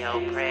 say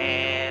your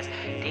prayers.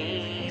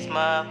 These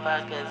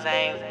motherfuckers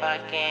ain't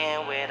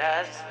fucking with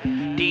us.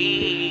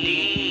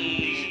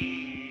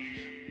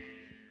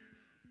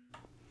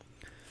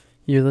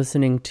 You're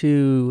listening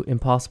to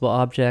Impossible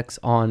Objects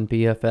on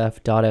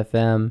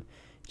BFF.FM.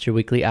 It's your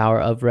weekly hour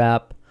of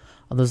rap.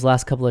 On those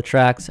last couple of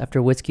tracks,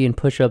 after Whiskey and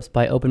Push-Ups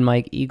by Open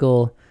Mike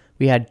Eagle,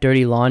 we had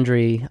Dirty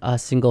Laundry, a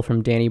single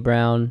from Danny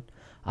Brown.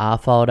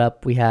 Followed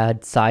up, we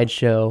had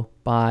Sideshow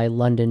by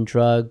London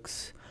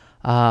Drugs,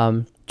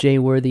 Jay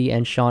Worthy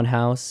and Sean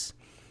House.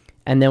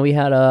 And then we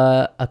had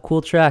a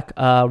cool track.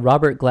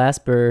 Robert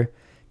Glasper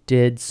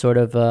did sort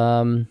of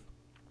a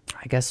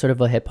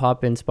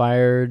hip-hop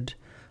inspired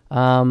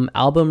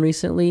album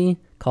recently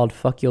called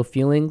Fuck Your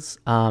Feelings.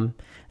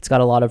 It's got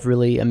a lot of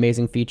really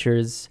amazing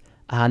features,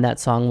 and that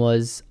song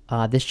was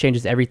This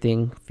Changes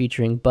Everything,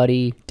 featuring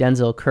Buddy,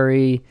 Denzel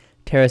Curry,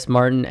 Terrace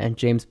Martin, and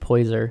James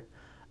Poyser.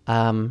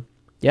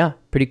 Yeah,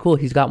 pretty cool.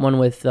 He's got one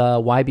with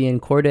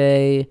YBN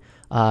Corday,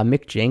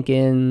 Mick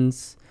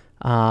Jenkins,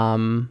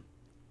 like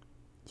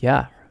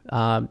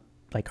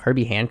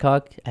Herbie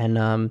Hancock, and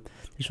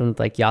there's one with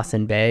like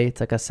Yasin Bey. It's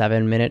like a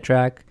 7-minute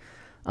track.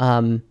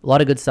 A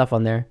lot of good stuff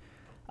on there.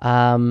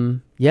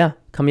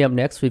 Coming up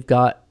next, we've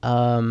got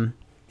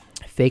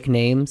Fake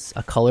Names,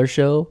 a color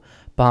show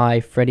by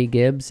Freddie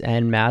Gibbs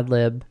and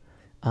Madlib.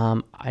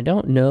 I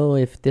don't know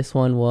if this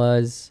one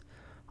was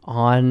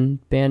on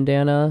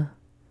Bandana.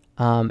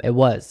 It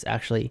was,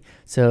 actually.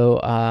 So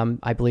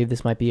I believe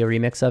this might be a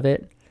remix of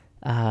it.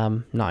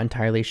 Not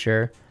entirely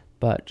sure,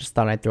 but just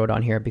thought I'd throw it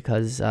on here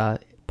because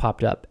it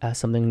popped up as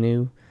something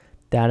new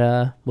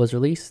that was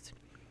released.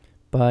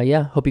 But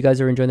yeah, hope you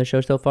guys are enjoying the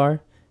show so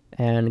far,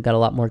 and got a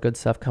lot more good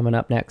stuff coming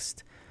up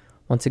next.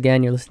 Once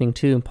again, you're listening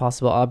to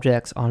Impossible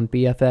Objects on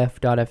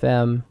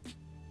BFF.FM.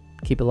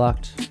 Keep it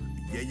locked.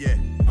 Yeah.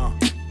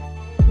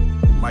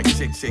 Mic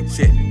check,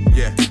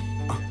 yeah.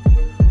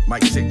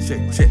 Mic check,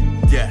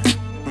 yeah.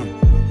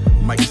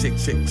 Mic check,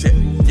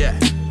 yeah.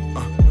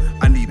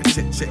 I need a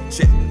check,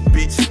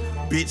 bitch.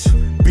 bitch.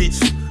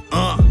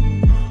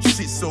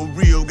 Shit so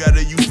real,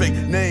 gotta use fake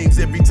names.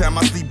 Every time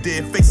I sleep,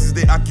 dead faces,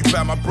 they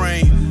occupy my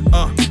brain.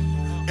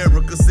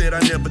 Erica said I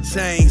never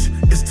change.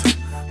 It's the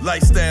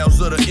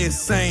lifestyles of the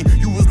insane.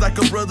 You was like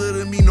a brother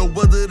to me, no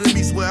other to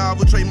me. Swear I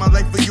would trade my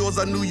life for yours.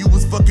 I knew you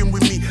was fucking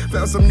with me.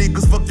 Found some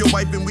niggas, fuck your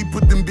wife, and we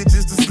put them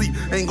bitches to sleep.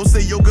 Ain't gon'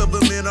 say your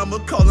government, I'ma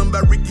call him by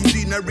Ricky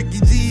G. Now Ricky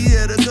G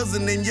had a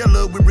cousin named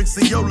Yella with Rick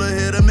Ciola.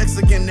 Had a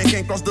Mexican that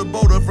came cross the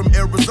border from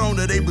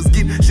Arizona. They was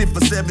getting shit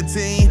for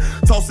 17,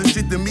 tossing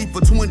shit to me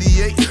for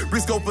 28.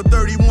 Briscoe for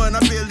 31, I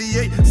barely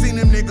ate. Seen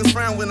them niggas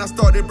frown when I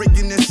started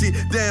breaking that shit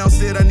down.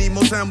 Said I need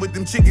more time with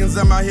them chickens,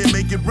 I'm out here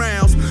making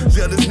rounds.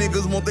 Jealous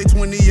niggas want they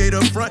 28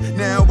 up front.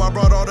 Now I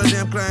brought all the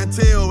damn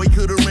clientele, they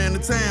could've ran the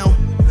town.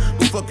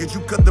 But fuck it,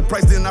 you cut the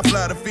price, then I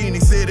fly to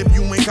Phoenix. Said if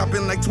you ain't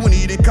copping like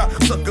 20, then cop,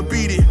 sucker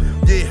beat it.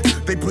 Yeah,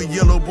 they put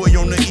Yellow Boy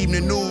on the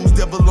evening news.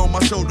 Devil on my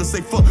shoulder,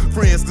 say fuck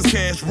friends, cause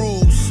cash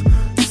rules.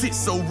 Shit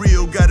so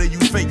real, gotta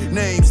use fake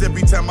names.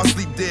 Every time I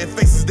sleep, dead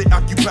faces, they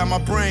occupy my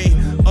brain.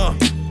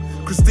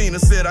 Christina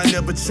said I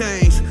never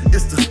change.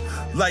 It's the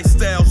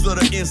lifestyles of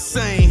the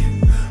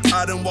insane.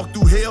 I done walked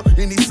through hell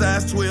in these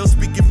size 12,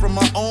 speaking from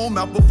my own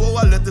mouth before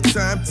I let the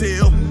time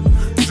tell.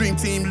 Dream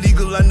team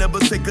legal, I never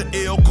take a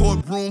L.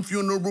 Courtroom,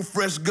 funeral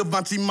fresh,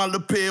 Gavanti, my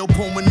lapel.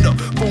 Foaming up,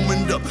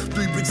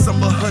 3 bricks, I'm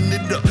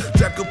 100 up.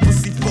 Jack a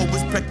pussy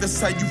forwards, pack, that's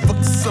how you fuck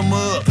the summer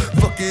up.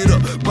 Fuck it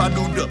up,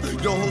 bottled up.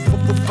 Your hoes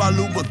for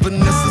follow up.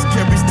 Vanessa's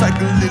carries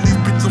Tiger Lilies,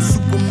 bitch, I'm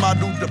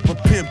supermodeled up. A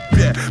pimp,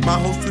 yeah. My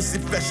hoes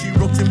twisted fast, she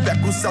rotating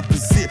backwards out the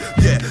zip,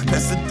 yeah.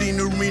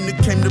 Pasadena Arena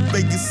came to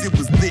Vegas, it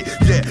was lit,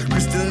 yeah.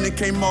 Kristen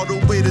came all the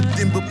way to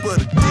Denver for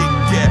the dick,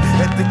 yeah.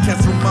 Had to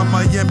cancel my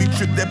Miami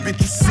trip, that bitch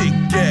was sick,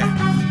 yeah.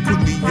 Put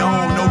me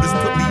on, notice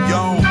put me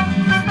on.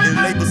 In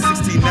labor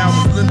 16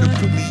 hours, Linda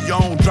put me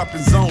on.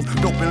 Dropping zones,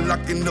 dope and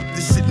locking up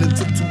this shit and it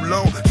took too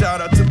long.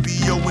 Shout out to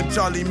B.O. and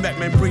Charlie Mack,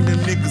 man, bring them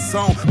niggas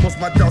home. Most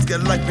my dogs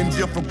got life in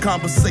jail from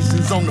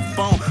conversations on the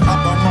phone. I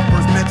bought my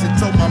first mansion,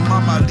 told my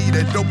mama I leave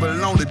that dope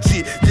alone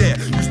legit, yeah.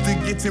 Used to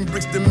get 10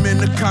 bricks, them in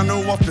the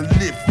condo off the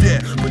lift,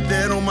 yeah. Put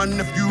that on my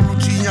nephew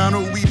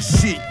Luciano, we the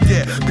shit,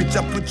 yeah. Bitch,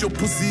 I put your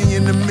pussy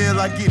in the mail,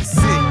 I get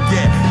sick,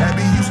 yeah.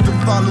 Abby used to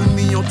follow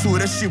me on tour,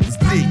 that shit was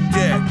lit,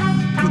 yeah.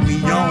 Put me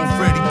on,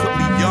 Freddie, put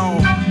me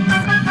on.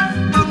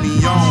 Put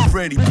me on,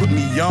 Freddie, put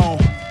me on,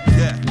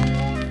 yeah.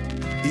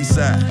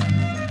 Eastside,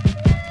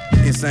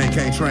 Insane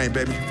Can't Train,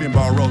 baby.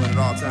 Finball rolling at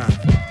all times,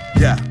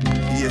 yeah.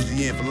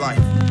 ESGN for life,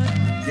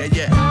 yeah,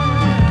 yeah.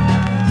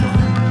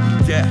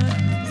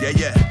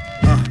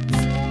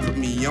 Put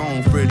me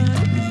on, Freddie,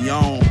 put me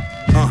on,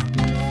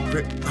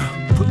 put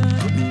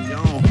me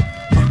on,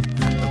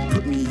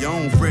 put me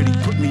on, Freddie,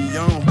 put me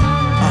on,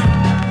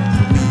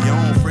 put me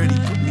on, Freddie,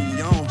 put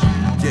me on,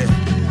 yeah.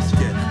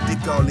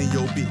 Dick all in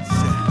your bitch,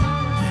 yeah.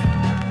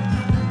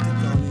 Dick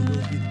all in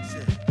your bitch,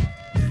 yeah.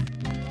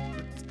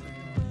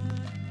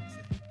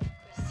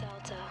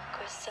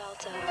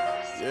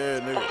 Yeah,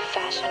 nigga.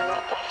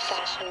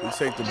 We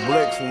take the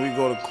blicks when we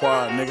go to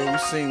quad, nigga. We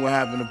seen what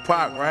happened to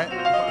Pac, right?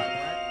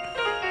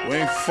 We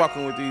ain't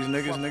fucking with these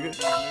niggas, nigga.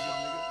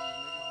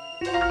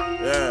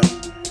 Yeah.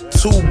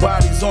 2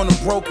 bodies on a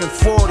broken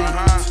 40.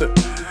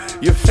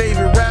 Your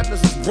favorite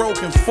rappers is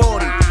broken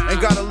 40. Ain't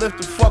gotta lift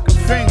a fucking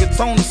finger,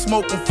 Tony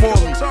smoking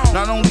 40.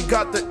 Not only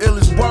got the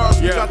illest bars,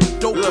 we got the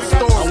dopest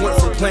stories. I went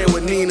from playing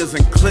with Ninas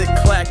and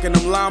click-clacking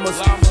them llamas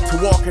to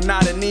walking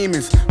out of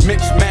Neiman's,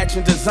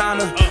 mix-matching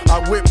designer. I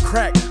whipped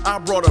crack, I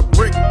brought a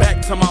brick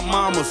back to my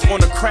mama's.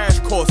 On a crash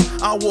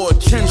course, I wore a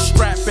chin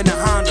strap in a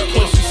Honda.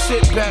 Push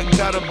your shit back,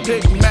 got a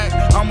Big Mac.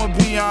 I'ma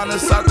be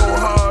honest, I go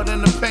hard in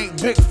the paint,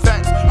 big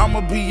facts.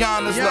 I'ma be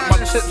honest, let my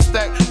chip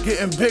stack,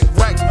 getting big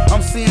racks.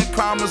 I'm seeing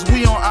commas,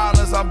 we on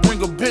islands, I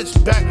bring a bitch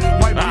back.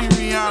 Might be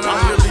Rihanna.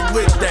 I'm really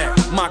with that.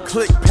 My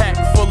click pack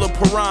full of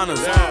piranhas.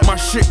 My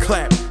shit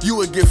clap, you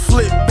would get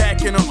flipped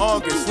back in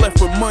August.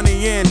 Left with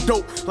money and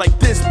dope, like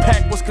this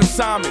pack was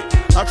consignment.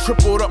 I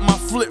tripled up my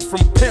flip from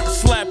pimp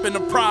slapping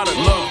the product.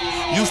 Look,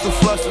 used to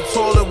flush the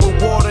toilet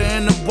with water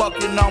in the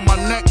bucket. Now my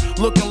neck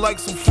looking like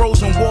some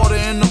frozen water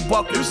in the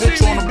bucket.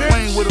 Bitch on a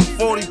plane with a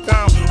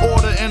 40-pound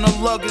order in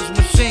a luggage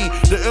machine.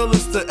 The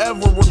illest to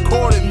ever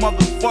recorded,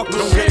 motherfucker.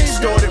 Don't get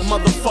extorted,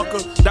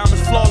 motherfucker.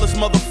 Diamonds flawless,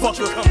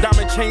 motherfucker.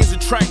 Diamond chains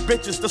attract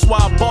bitches, that's why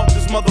I bought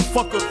this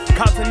motherfucker.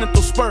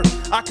 Continental spur,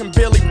 I can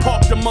barely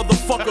park the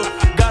motherfucker.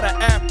 Got an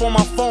app on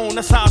my phone,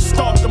 that's how I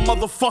start the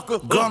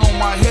motherfucker. Gun on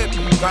my hip,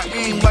 got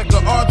aim like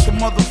an archer,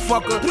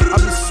 motherfucker. I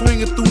be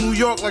swinging through New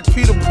York like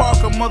Peter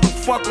Parker,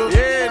 motherfucker.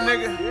 Yeah,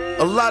 nigga.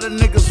 A lot of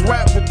niggas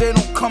rap, but they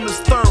don't come as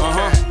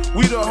thorough.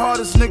 We the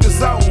hardest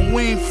niggas out when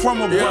we ain't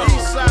from a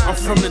I'm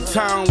from the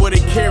town where they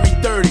carry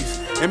 30s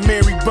and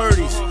marry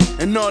birdies.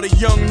 And all the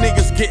young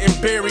niggas getting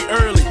buried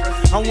early.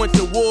 I went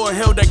to war and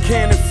held that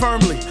cannon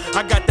firmly.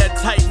 I got that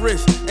tight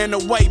wrist and a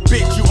white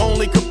bitch you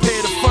only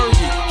compare to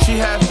Fergie. She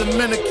half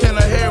Dominican,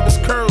 her hair is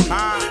curly,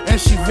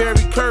 and she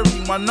very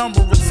curvy. My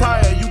number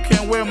retired, you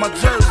can't wear my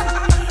jersey.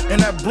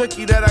 And that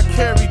blicky that I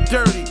carry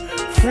dirty.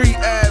 Free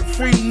ad,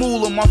 free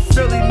moolah. My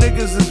Philly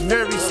niggas is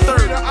very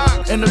sturdy.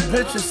 And the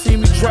bitches see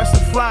me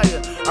dressing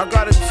flyer. I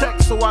got a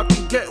check so I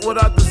can get what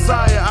I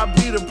desire. I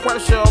be the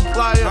pressure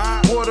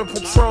applier. Border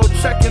patrol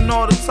checking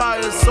all the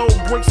tires. Sold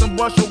bricks and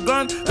bust your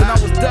gun, then I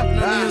was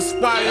definitely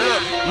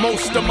inspired.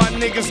 Most of my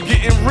niggas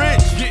getting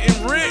rich.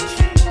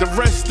 The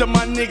rest of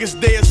my niggas,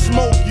 they'll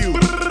smoke you.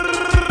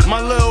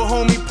 My little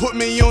homie put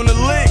me on the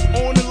lick.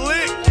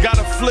 Got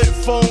a flip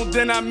phone,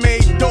 then I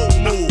made dope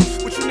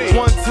moves. What you need?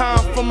 One time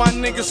for my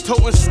niggas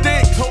toting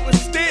stick.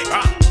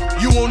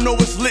 You won't know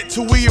it's lit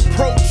till we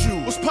approach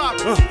you. What's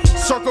poppin'?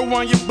 Circle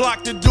on your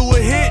block to do a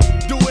hit.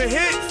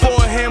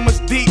 4 hammers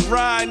deep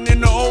riding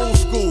in the old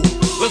school.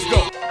 Let's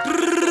go.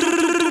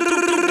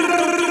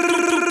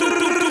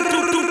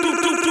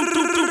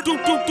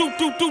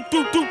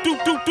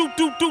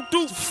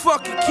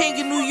 Fucking king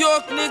of New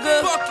York,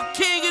 nigga.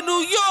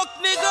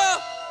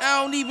 I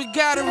don't even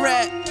got a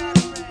rap.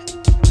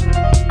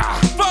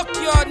 Fuck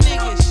y'all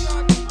niggas.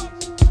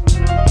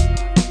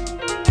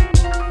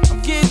 I'm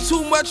getting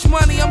too much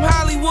money. I'm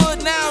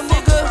Hollywood now,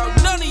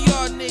 nigga. None of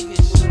y'all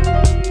niggas.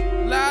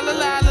 La la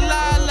la la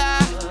la la.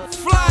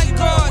 Fly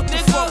guard,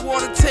 nigga. Fuck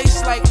water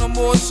tastes like no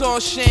more. It's all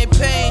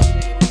champagne.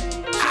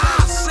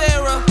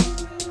 Sarah.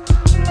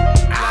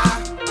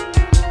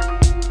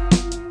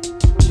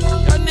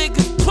 Y'all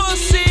niggas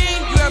pussy.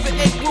 You ever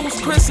ate Bruce,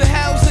 Chris, and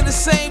House in the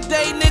same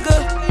day, nigga?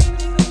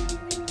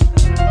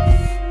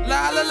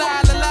 La la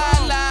la la la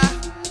la.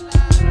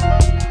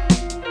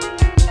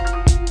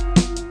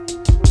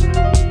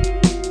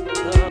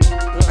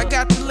 I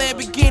got the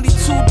Lamborghini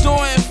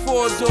 2-door and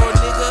 4-door,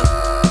 nigga.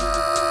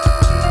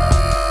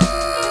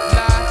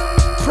 Nah,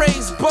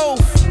 praise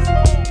both.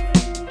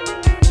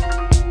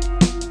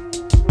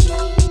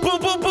 Boom,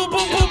 boom, boom,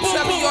 boom, boom, boom.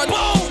 Tell me your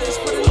niggas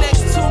for the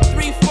next 2,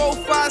 3, 4,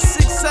 5,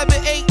 6,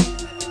 7, 8.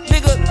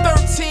 Nigga,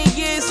 13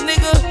 years,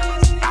 nigga.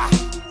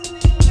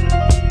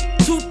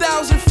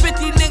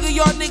 2050, nigga,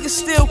 y'all niggas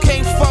still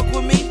can't fuck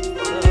with me.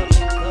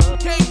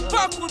 Can't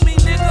fuck with me,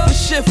 nigga. This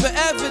shit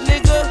forever,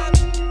 nigga.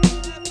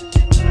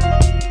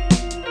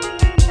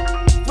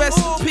 Rest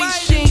in peace,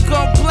 she ain't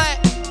gone black.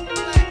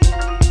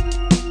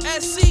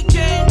 SC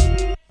gang.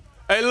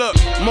 Hey, look,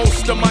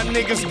 most of my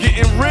niggas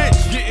getting rich.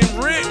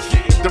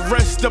 The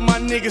rest of my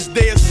niggas,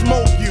 they'll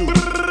smoke you.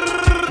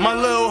 My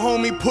little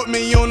homie put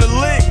me on the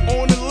lick.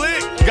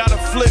 Got a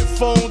flip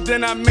phone,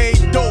 then I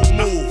made dope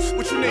moves.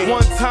 What you need?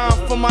 One time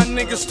for my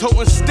niggas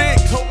toting stick.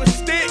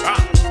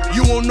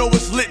 You won't know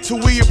it's lit till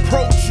we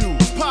approach you.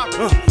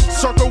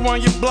 Circle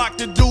on your block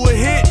to do a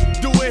hit.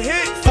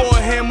 4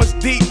 hammers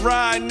deep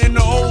riding in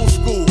the old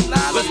school.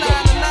 Let's go.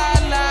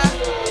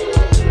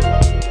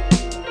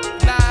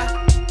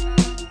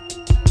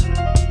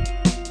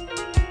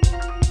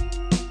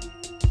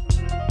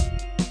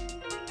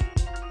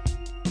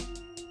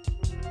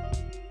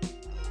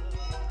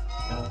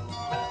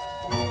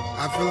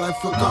 I feel like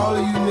fuck all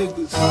of you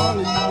niggas. I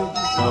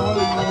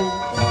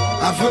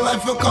feel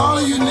like fuck all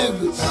of you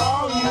niggas. I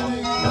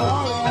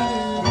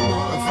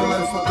feel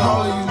like fuck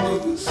all of you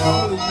niggas.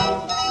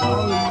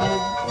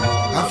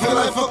 I feel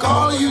like fuck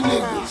all of you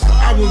niggas.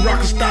 I was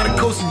rockin', started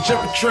coasting,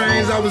 jumping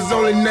trains. I was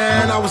only 9,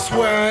 I would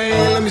swear I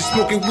ain't. Let me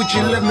smoke it with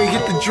you, let me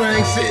hit the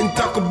drink. Sit and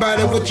talk about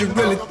it, what you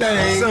really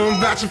think. Some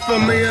vouching for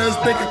me, others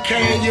think I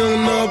can't. You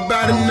don't know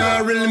about it,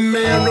 nah, really,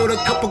 man. Wrote a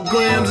couple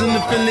grams in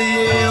the Philly,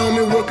 yeah. On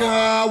me working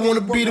hard, I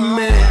wanna be the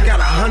man. Got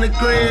 100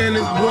 grand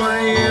in one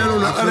hand,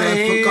 on the other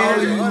hand. Fuck all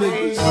of you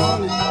niggas.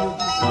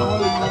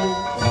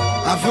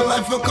 I feel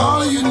like fuck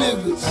all of you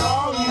niggas. I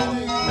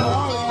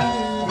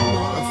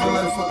feel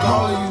like fuck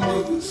all of you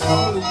niggas.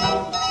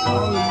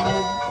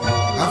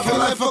 I feel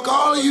like fuck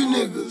all of you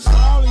niggas.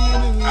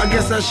 I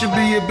guess I should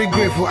be a bit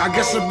grateful. I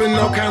guess I've been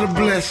all kind of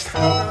blessed.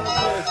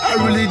 I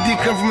really did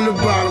come from the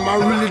bottom. I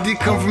really did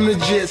come from the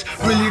jets.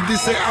 Really did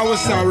say I was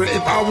sorry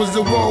if I was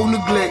the one who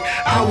neglect.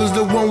 I was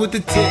the one with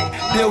the tech.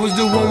 There was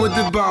the one with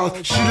the balls.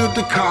 Shoot up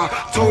the car.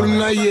 Told him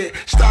not yet.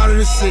 Started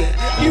a set.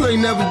 You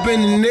ain't never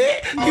been in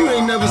net. You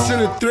ain't never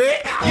sent a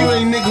threat. You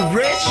ain't nigga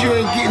rich. You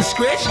ain't getting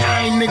scratched.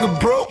 I ain't nigga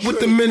broke with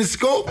the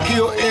miniscope.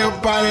 Kill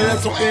everybody.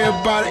 That's on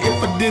everybody.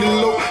 If I did it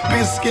low,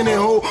 big skinny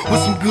hoe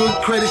with some good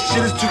credit.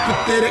 Shit is too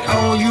pathetic. I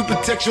owe you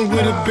protection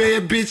with a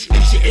bad bitch.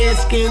 If she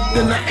asking,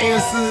 then I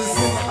answers.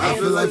 I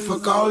feel like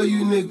fuck all of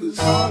you niggas.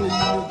 I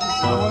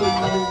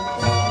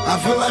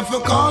feel like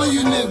fuck all of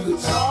you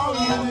niggas. I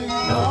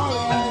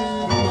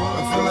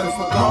feel like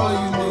fuck all of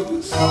you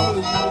niggas.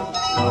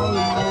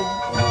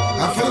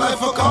 I feel like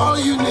fuck all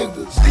of you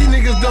niggas. These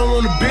niggas don't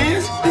want the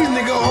bends. These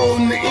niggas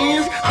holding the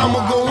ends.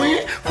 I'ma go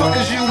in.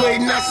 Fuckers, you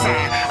waiting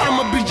outside.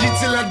 I'ma be G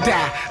till I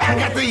die. I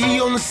got the E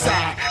on the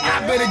side.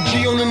 I bet a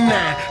G on the 9.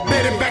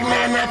 Bet it back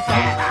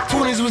 995.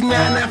 20s was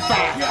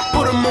 995.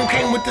 Put them on,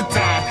 came with the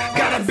tie.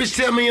 Got a bitch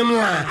tell me I'm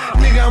lying.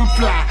 Nigga, I'm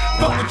fly.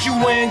 Fuck what you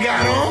ain't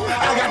got on.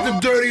 I got the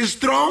dirtiest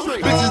throne.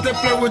 Bitches that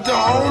flirt with the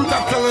homes.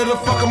 I tell her to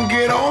fuck them,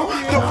 get on.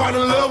 Don't fall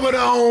in love with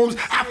the homes.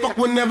 I fuck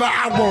whenever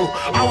I want.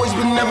 Always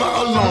but never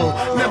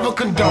alone. Never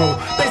condone.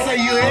 They say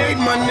you hate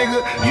my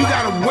nigga. You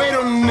gotta wait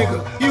on the nigga.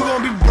 You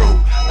gon' be broke.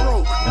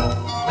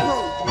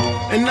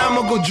 And now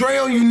I'ma go Dre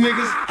on you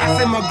niggas. I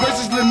say my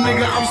gracious little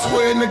nigga, I'm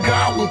swearing to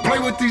God, I won't play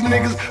with these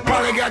niggas.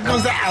 Probably got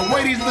guns that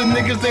outweigh these little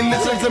niggas. They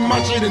listen to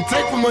my shit and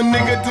take from a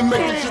nigga to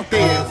make this shit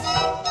theirs.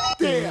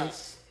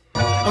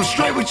 I'm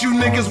straight with you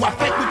niggas, why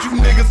fake with you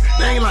niggas?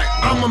 They ain't like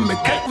I'ma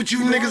make cake with you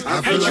niggas.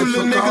 I hate you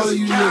little niggas. All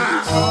you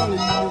niggas.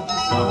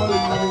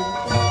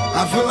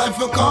 I feel like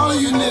fuck all of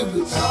you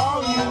niggas. I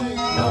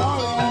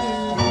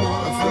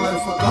feel like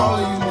fuck all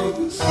of you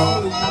niggas.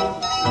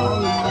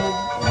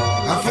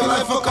 I feel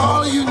like fuck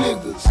all of you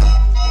niggas.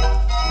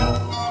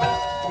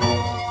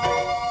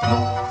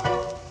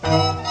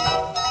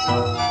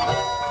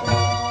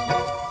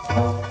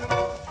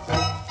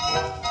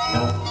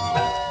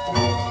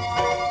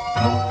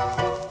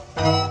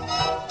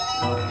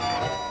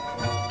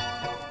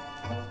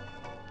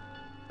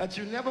 That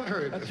you never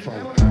heard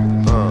before.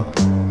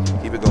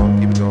 Keep it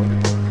going,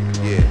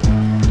 yeah.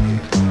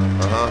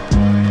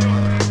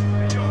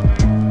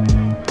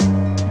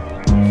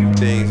 Few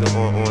things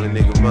on a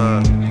nigga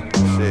mind,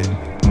 shit.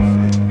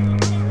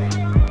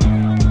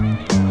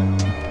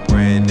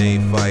 Brand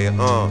name fire,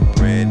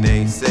 brand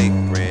name safe,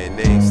 brand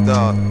name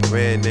star,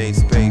 brand name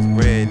space,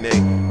 brand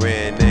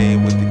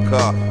name with the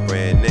car,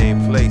 brand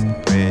name place,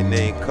 brand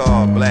name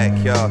car, black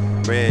car,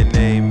 brand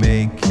name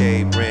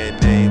AK, brand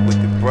name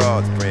with the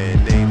broads,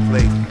 brand name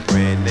place,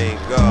 brand name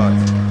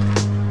guards,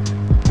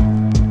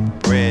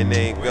 brand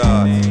name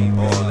guards,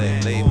 all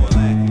that label,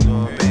 you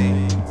know what I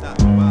mean?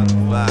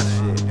 Fly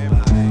shit.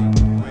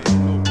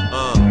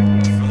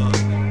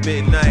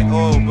 Midnight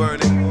oil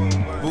burning,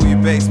 booty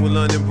base with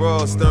London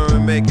Broad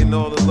stirring, making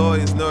all the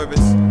lawyers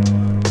nervous.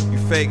 You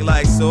fake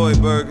like soy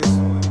burgers.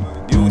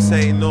 You was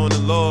hating on the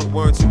Lord,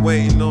 weren't you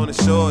waiting on the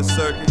short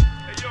circuit?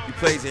 You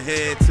played your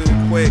hand too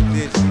quick,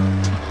 did you?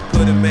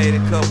 Could've made a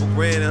couple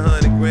grand,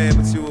 100 grand,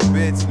 but you a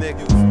bitch,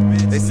 nigga.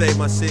 They say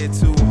my shit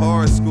too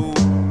hard school.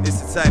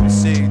 It's the type of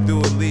shit you do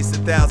at least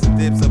 1,000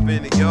 dips up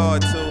in the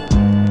yard too.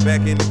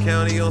 Back in the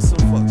county on some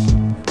fuck shit.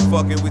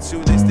 Fucking with you,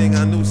 next thing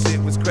I knew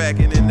shit was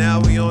cracking, and now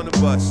we on the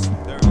bus.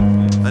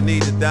 I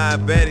need the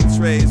diabetic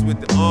trays with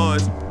the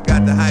orange.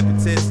 Got the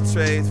hypertension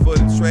trays for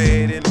the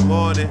trade in the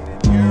morning.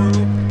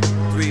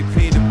 3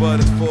 peanut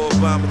butters, 4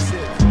 Obama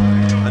chips.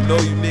 I know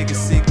you niggas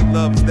seeking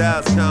love,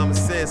 styles, common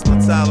sense. My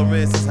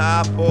tolerance is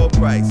high for a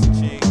price.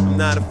 I'm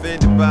not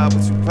offended by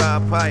what you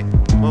pop pipe.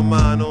 My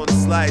mind on the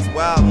slice,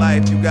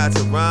 wildlife, you got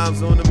your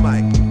rhymes on the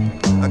mic.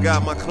 I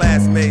got my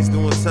classmates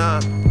doing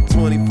time,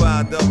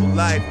 25 double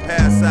life.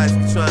 Parasites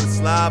be trying to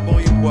slob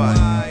on your boy.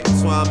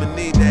 So I'ma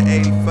need that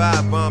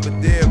 85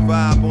 Bombardier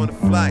vibe on the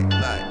flight.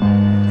 Like,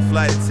 the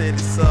flight attendant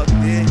suck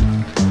dick.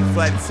 The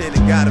flight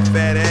attendant got a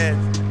fat ass.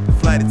 The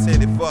flight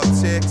attendant fuck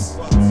chicks.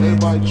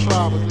 Everybody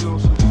try, but you know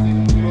what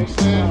I'm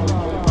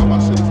saying? My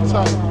shit's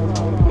tight.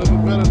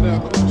 Living better now,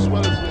 but you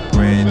sweaters now.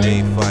 Brand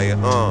name fire,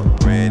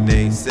 brand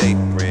name safe,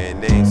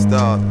 brand name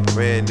star,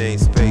 brand name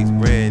space,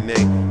 brand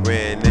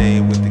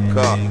name with the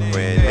car,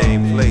 brand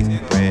name place,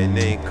 brand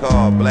name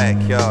car, black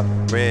car,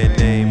 brand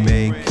name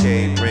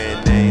AK,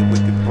 brand name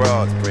with the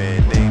broads,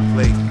 brand name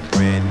place,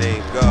 brand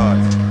name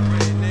guards,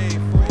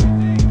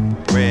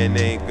 brand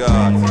name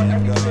guards.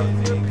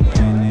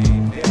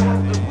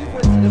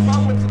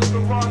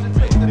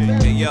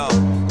 Hey yo,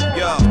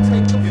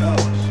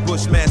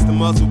 Bushmaster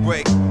muzzle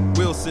brake,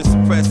 Wilson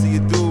suppressor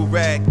your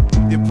do-rag,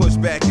 then push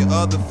back your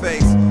other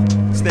face.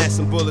 Snatch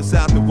some bullets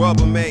out the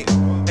rubber, mate.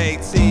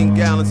 18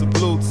 gallons of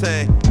blue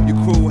tank. Your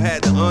crew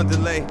had the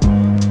underlay.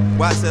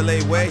 Watch LA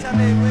way.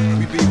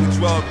 We be with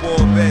drug war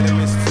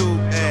veterans too.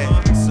 Ay,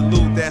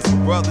 salute, that's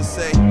what brothers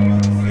say.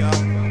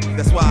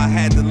 That's why I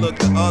had to look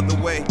the other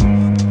way.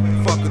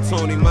 Fuck a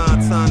Tony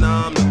Montana,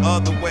 I'm the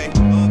other way.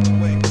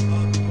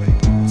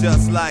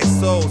 Just like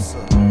Sosa,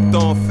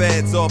 throwing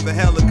feds off of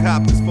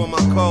helicopters for my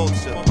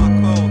culture.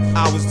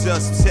 I was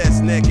just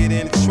chest naked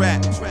in a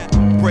trap,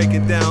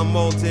 breaking down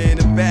Malta in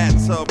a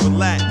bathtub,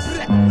 relax.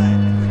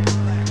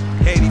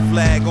 Haiti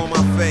flag on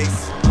my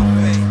face,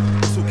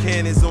 2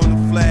 cannons on the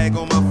flag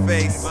on my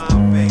face,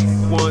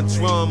 1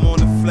 drum on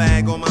the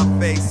flag on my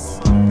face,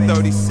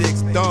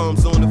 36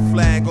 thumbs on the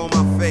flag on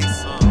my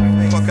face.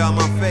 Fuck out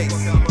my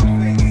face.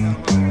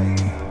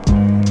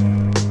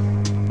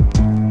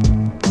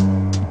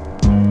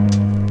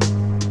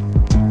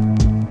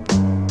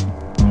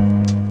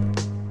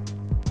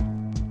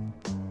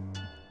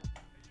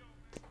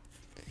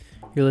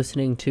 You're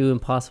listening to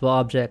Impossible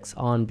Objects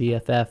on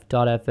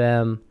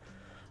BFF.FM.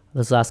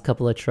 Those last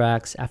couple of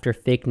tracks, after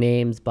Fake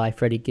Names by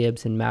Freddie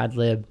Gibbs and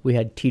Madlib, we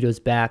had Tito's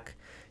Back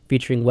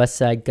featuring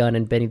Westside Gun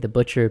and Benny the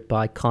Butcher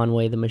by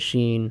Conway the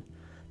Machine.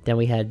 Then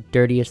we had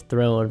Dirtiest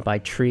Throne by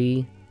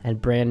Tree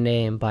and Brand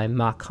Name by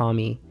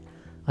Makami.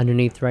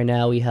 Underneath right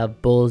now we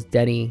have Bulls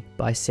Denny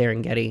by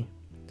Serengeti.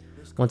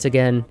 Once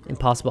again,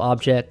 Impossible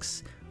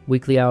Objects,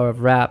 weekly hour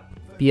of rap,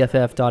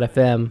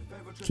 BFF.FM.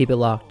 Keep it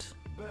locked.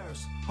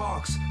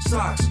 Hawks,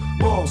 socks,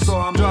 balls. So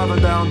I'm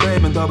driving down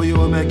Damon,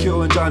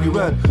 WMAQ and Johnny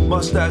Red.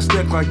 Mustache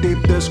thick like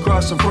deep dish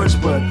crust and French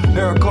bread.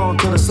 Hair comb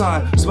to the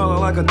side,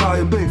 smelling like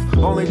Italian beef.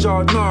 Only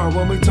jarred gnar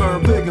when we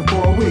turn vegan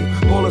for a week.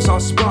 Polish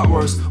sauce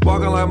bratwurst,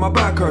 walking like my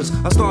back hurts.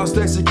 I started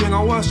Stacey King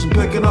on Western,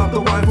 picking up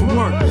the wife from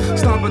work.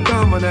 Stop at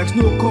Dominic's,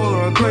 new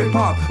caller, a great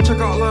pop. Check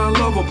out Line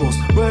Lovables,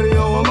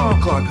 radio alarm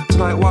clock.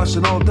 Tonight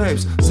watching old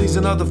tapes,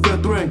 season of the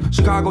fifth ring.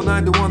 Chicago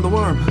 91 the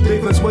worm,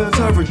 defense wins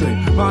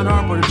everything. Ron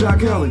Harper to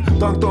Jack Haley,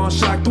 dunked on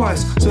Shaq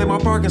twice. Save my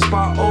parking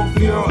spot, old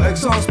Fiero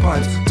exhaust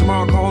pipes.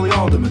 Tomorrow call the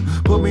alderman,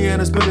 put me in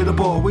as Billy the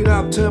Bull. We'd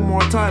have 10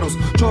 more titles,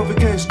 trophy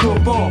case to a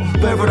ball.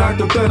 Favorite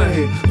actor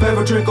Dennehy,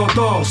 favorite drink on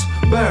dolls.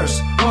 Bears,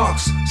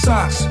 Hawks,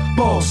 Sox,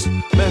 Bulls.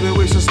 Maybe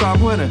we should stop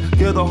winning,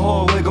 give the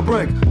whole league a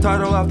break.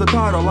 Title after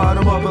title, light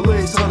them up at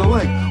least to the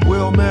lake.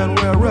 Wheelman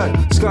wear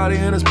red, Scotty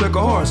and his pick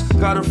a horse.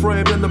 Got it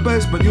framed in the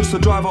basement, used to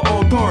drive an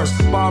old Taurus.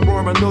 Bob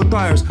Rohrman, new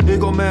tires,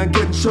 Eagle Man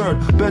getting shirt.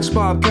 Bench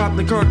Bob,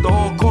 Captain Kirk, the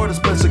whole court has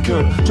been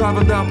secured.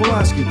 Driving down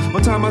Pulaski,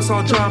 one time I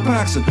saw John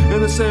Paxson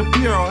in the St.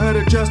 Piero,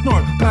 headed just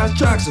north, past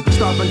Jackson.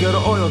 Stop and get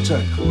an oil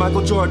check.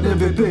 Michael Jordan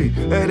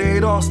MVP,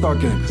 88 All-Star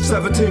game,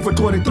 17 for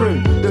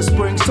 23. This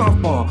spring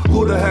softball,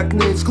 who the heck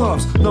needs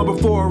gloves? Number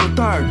 4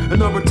 retired, and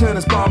number 10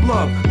 is Bob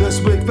Love. This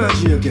week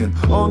veggie again,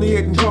 only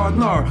eating jarred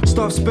gnar,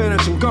 stuffed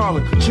spinach and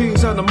garlic,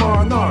 cheese and the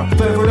marinara.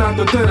 Favorite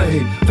actor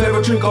Dennehy,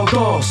 favorite drink on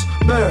dolls.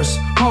 Bears,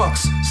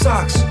 Hawks,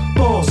 Sox,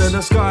 Bulls. In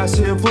the sky I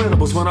see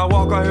inflatables, when I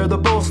walk I hear the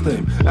Bulls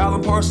theme.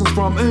 Alan Parsons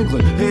from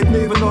England, he didn't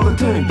even know the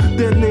team,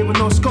 didn't even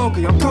know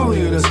Skokie. I'm telling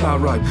you this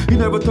not right. He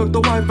never took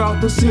the wife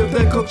out to see if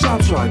they cook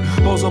chops right.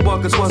 Bozo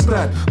Buckets, what's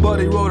that?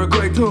 Buddy wrote a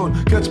great tune.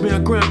 Catch me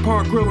in Grand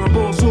Park grilling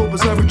Bull Soup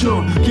every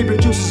June. Keep your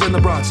juices in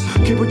the brats,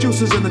 keep your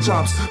juices in the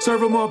chops.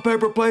 Serve them on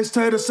paper plates,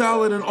 tater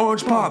salad and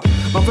orange pop.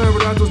 My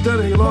favorite actor was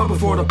Dennehy long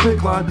before the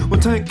pink line. When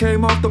Tank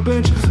came off the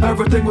bench,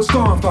 everything was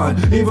going fine,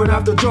 even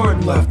after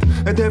Jordan left.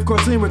 And Dave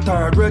Corzine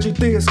retired, Reggie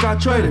Theus got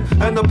traded,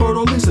 and the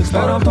Berto lease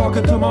expired. And I'm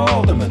talking to my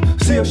alderman,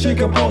 see if she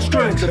can pull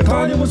strings. If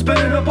Tanya was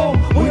spinning a bowl,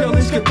 we'd at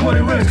least get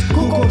 20 rings.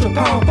 Cool coach and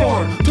power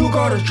forward, 2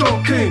 guarders,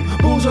 Joe King.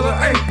 Boozer the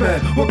 8th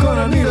man, we're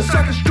gonna need a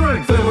second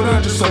string. Favorite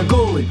actress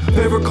Angoli,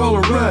 favorite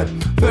color red.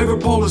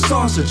 Favorite Polish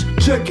sausage,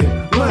 chicken,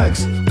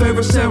 legs.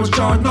 Favorite sandwich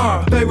jarred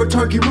gnar, favorite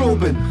turkey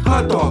Reuben.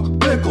 Hot dog,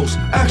 pickles,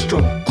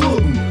 extra,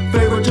 gluten.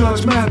 Favorite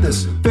Judge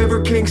Mathis,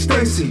 favorite King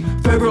Stacy.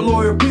 Favorite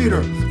lawyer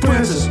Peter,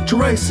 Francis,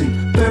 Tracy.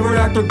 Favorite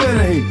actor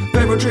Dennehy,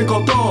 favorite drink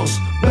on dolls.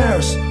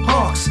 Bears,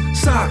 Hawks,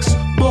 Sox,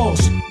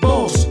 Bulls,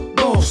 Bulls,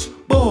 Bulls,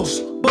 Bulls,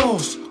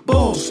 Bulls,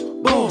 Bulls,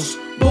 Bulls,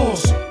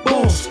 Bulls,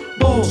 Bulls,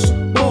 Bulls,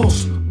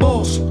 Bulls,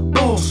 Bulls,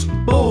 Bulls,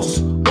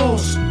 Bulls,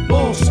 Bulls,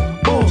 Bulls,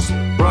 Bulls.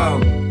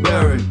 Brown,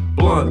 Berry,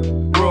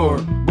 Blunt,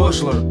 Brewer,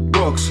 Bushler,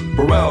 Brooks,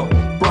 Burrell,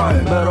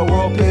 Bryant. Metal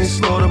World Peace,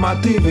 loaded my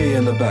TV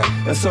in the back.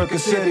 At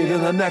Circus City,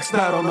 then the next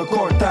night on the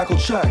court, tackle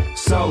check.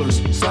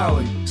 Sellers,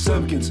 Sally,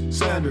 Simpkins,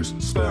 Sanders,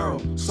 Sparrow,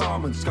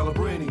 Salmon,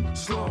 Scalabrini,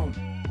 Sloan.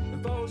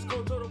 If I was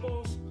go to the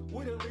Bulls,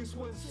 we'd at least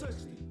win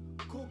 60.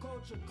 Cool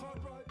coach and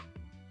Cartwright,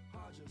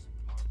 Hodges,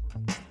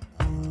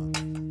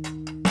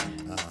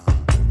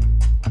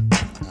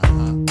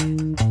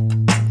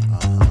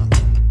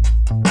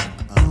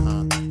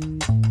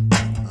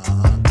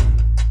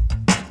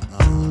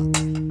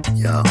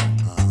 Yo,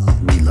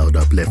 reload,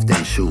 uplift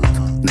and shoot.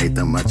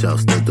 Nathan, much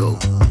else to do.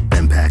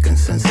 Been packing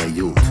since a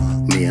youth.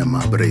 Me and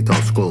my Brito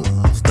school.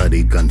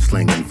 Studied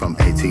gunslinging from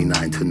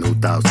 89 to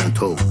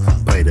 2002.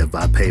 Prayed if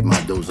I paid my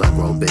dues, I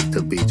grow big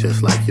to be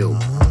just like you.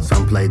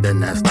 Some played the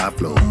nest, I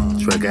flew.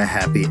 Trigger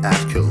happy,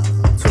 ask you.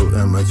 Too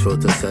immature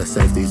to set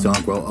safeties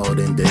on, grow old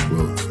in dick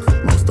roots.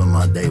 Most of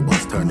my day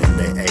was turning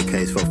their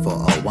AKs for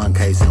 401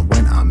 case. And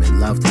when I'm in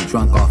love, too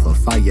drunk off of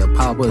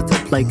firepower to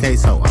placate.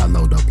 So I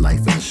load up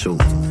life and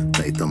shoot.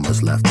 Nathan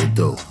was left to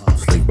do.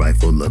 Sleek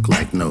rifle look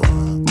like new.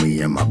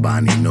 Me and my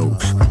Bonnie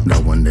News.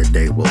 Knowing the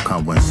day will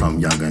come when some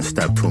youngin'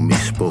 step to me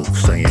spook.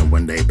 Saying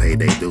when they pay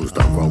their dues,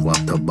 they'll grow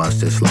up to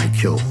bust just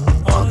like you.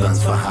 All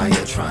guns for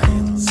hire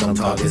trying. Some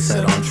targets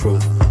set on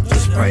truth.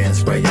 Just pray and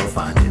spray, you'll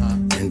find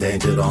it.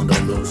 Endangered on the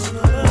loose.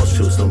 Most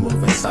choose to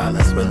move in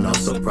silence with no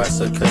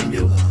suppressor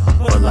commute.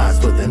 But lies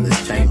within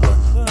this chamber.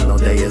 No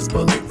day is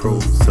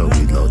bulletproof. So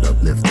we load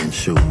up, lift and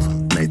shoot.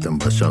 Nathan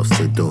but shows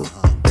to do.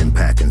 Been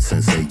packing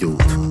since a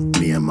youth.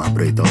 Me and my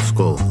Brito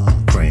school.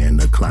 Praying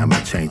the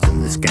climate change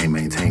in this game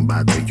maintained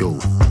by the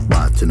youth.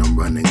 Watching them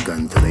running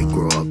gun till they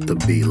grow up to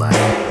be like.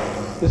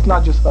 It's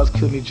not just us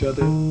killing each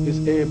other. It's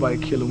everybody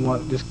killing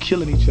one. Just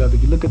killing each other.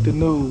 You look at the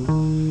news.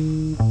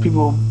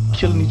 People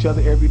killing each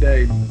other every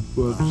day.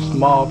 With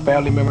small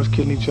family members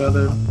killing each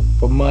other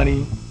for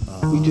money.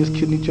 We just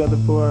killing each other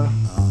for,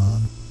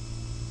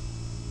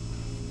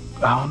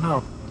 I don't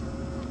know.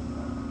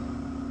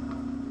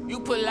 You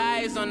put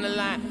lies on the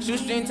line,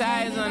 shoestring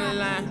ties on the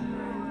line.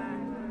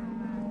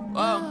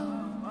 Whoa.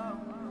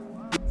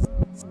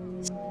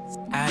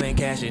 I've been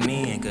cashing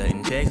in,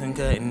 cutting checks and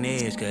cutting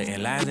edge,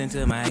 cutting lines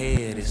into my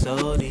head, it's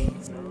so deep.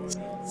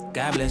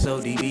 God bless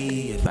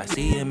ODB. If I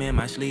see him in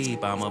my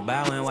sleep, I'ma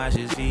bow and wash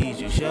his feet.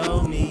 You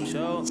show me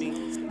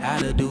how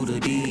to do the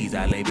deeds.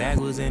 I lay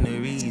backwards in the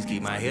reeds,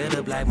 keep my head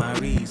up like my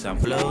reeds. I'm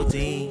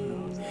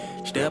floating,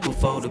 step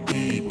before the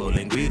people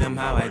and greet them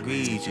how I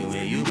greet you.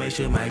 And you make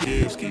sure my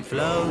gifts keep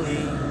flowing.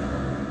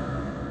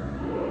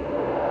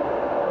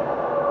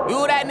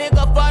 You that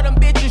nigga for them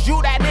bitches,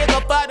 you that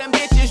nigga for them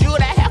bitches, you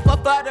that heifer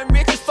for them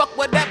riches, fuck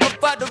whatever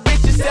for the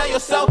riches. Sell your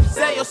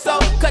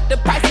soul, cut the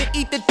price and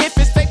eat the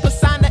difference. Fake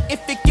persona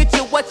if it get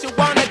you what you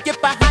wanna.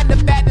 Get behind the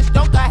fattest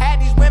don't I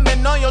had these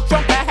women on your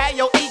trunk. I had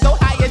your ego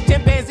highest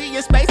chimpanzee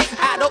in space,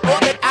 out of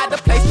orbit, out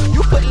of place.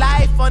 You put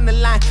life on the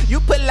line, you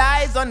put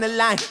lies on the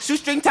line,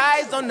 shoestring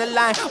ties on the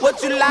line.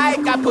 What you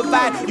like, I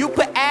provide. You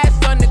put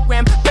ass on the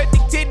gram, perfect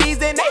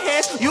titties in their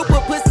hands. You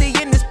put pussy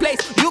in this place,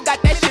 you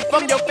got that shit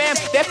from your fam.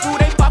 That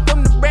food ain't far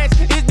from the branch.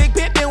 It's big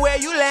pimpin' where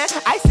you land,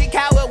 icy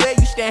coward where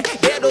you stand.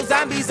 Ghetto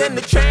zombies in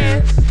the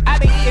trance. I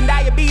been eating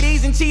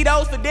diabetes and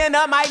Cheetos for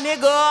dinner, my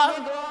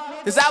nigga.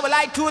 Since I was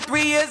like 2 or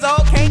 3 years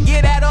old, can't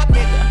get that up,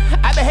 nigga.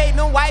 I been hating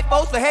them white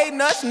folks for hating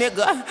us,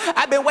 nigga.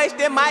 I been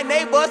wasting my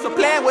neighbors for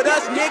playing with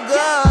us,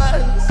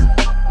 niggas.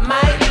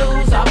 Might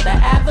lose off the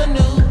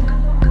avenue.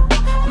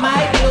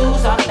 Might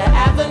lose off the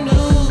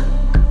avenue.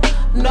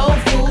 No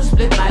food,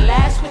 split my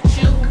last with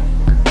you.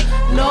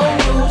 No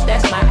rules,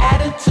 that's my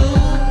attitude.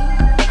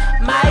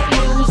 Might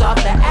lose off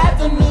the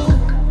avenue.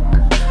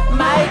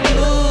 Might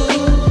lose.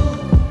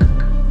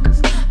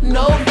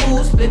 No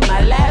food, split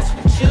my last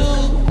with you.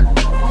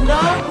 No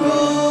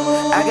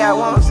rules. I got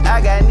wants,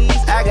 I got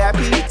needs, I got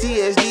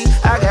PTSD.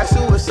 I got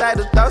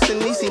suicidal thoughts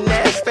and Niecy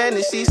Nash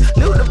fantasies.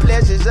 Knew the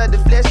pleasures of the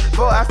flesh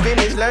before I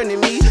finished learning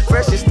me.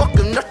 Fresh as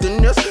fucking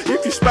nothing else.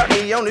 If you spot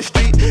me on the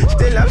street,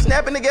 still I'm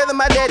snapping together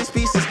my daddy's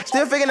pieces.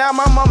 Still figuring out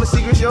my mama's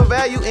secrets. Your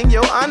value and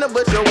your honor,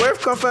 but your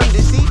worth come from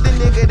deceit. The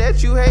nigga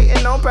that you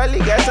hating on probably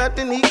got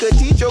something he could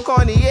teach your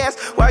corny ass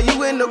while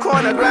you in the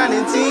corner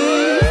grinding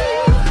teeth.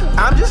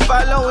 I'm just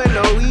following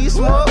no weed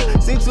smoke.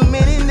 Seen too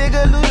many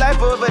niggas lose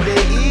life over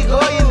their ego.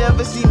 You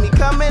never see me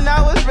coming,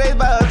 I was raised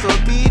by a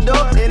torpedo.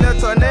 In a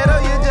tornado,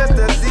 you're just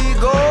a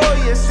seagull.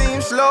 You seem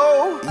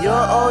slow. You're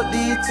OD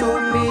to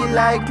me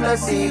like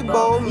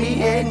placebo.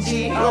 Me and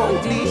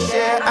G.O.D.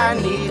 share, I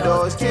need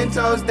those 10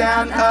 toes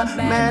down, a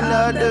man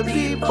of the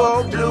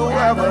people. Blue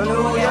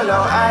avenue, yellow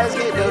eyes,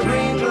 get the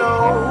green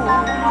glow.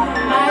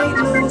 Might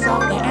lose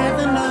off the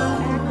avenue.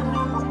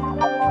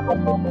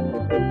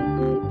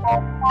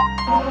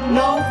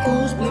 No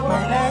food, split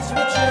my last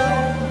with you.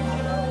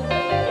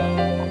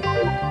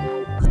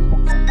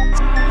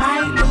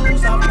 Might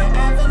lose off the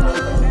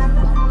avenue.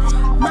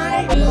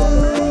 Might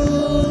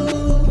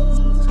lose.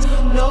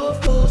 No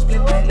food,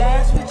 split my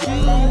last with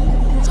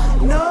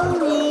you. No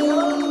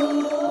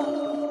rules.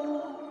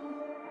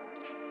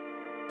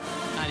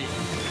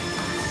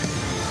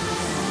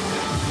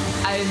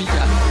 Allez,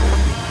 Mika.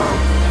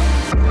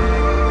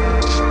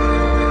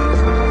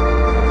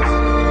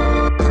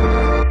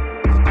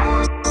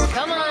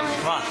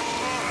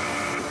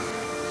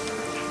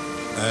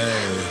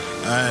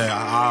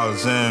 I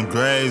was in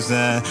Graves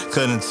and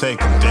couldn't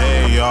take a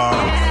day off.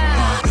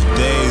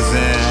 Days in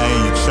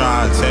and you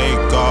try to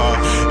take off.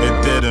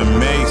 It didn't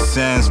make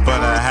sense,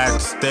 but I had to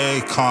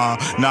stay calm.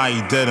 Nah,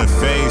 you didn't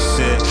face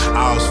shit.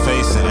 I was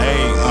facing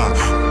hate.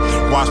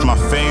 Watch my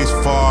face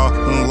fall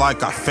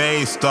like I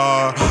faced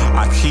all.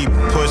 I keep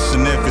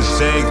pushing if it's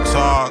Jake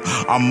talk.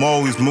 I'm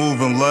always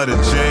moving, let a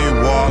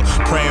jaywalk.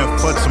 Praying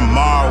for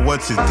tomorrow,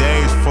 what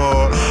today's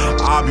for.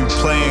 I be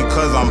playing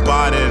cause I'm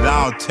bodied,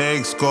 I don't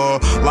take score.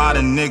 Lot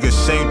of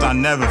niggas shaped, I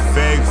never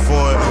fake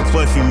for it.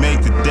 Spliffy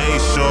make the day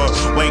short,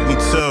 wake me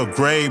till a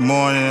great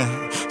morning.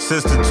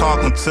 Sister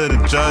talking to the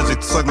judge,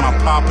 it took my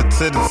papa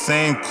to the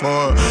same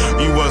court.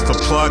 You was the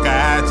plug, I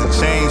had to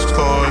change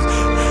course.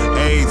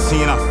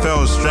 18, I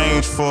felt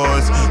strange for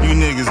us. You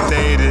niggas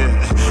dated,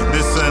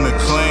 this ain't a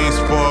clean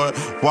sport.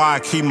 Why I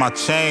keep my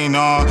chain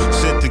on?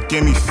 Shit to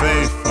give me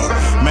faith.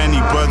 Many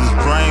brothers'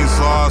 brains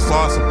lost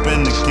up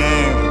in the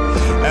game.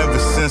 Ever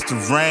since the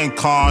rain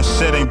calm,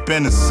 shit ain't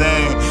been the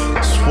same.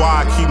 That's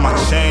why I keep my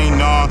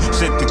chain on.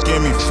 Shit to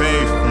give me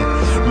faith.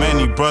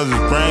 Many brothers'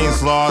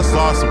 brains lost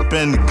up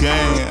in the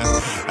game.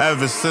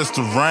 Ever since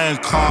the rain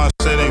calm,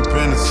 shit ain't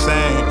been the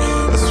same.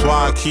 That's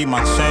why I keep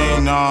my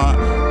chain on.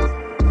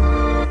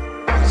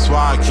 That's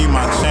why I keep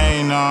my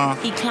chain on.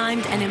 He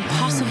climbed an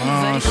impossible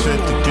vertical shit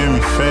to give me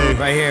faith.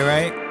 Right here,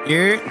 right?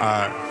 Here?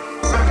 Alright.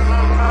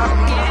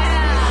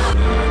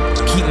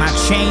 Keep my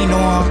chain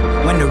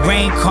on. When the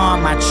rain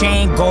calm, my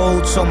chain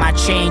gold, so my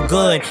chain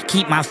good.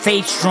 Keep my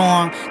faith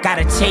strong.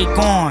 Gotta take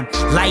on.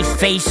 Life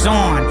face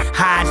on.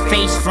 Hide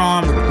face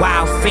from the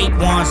wild fake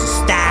ones. The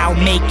style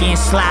making,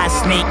 slide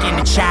snaking,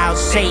 the child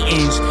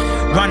Satan's.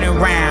 Running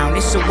around,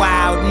 it's a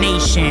wild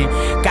nation.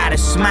 Gotta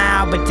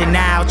smile, but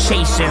denial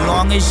chasing.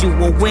 Long as you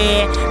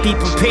aware, be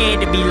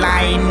prepared to be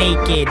lying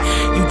naked.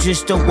 You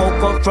just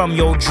woke up from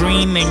your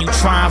dream and you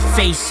try and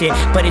face it,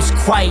 but it's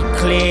quite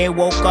clear.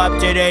 Woke up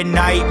to the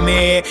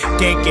nightmare,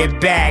 thinking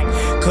back.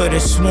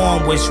 Could've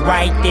sworn was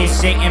right there,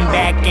 sitting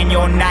back in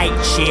your night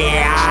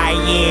chair. Ah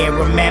yeah,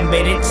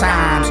 remember the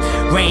times.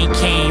 Rain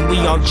came, we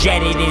all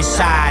jetted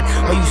inside.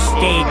 Or you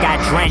stayed, got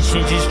drenched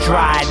and just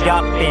dried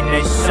up in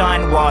the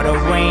sun while the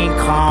rain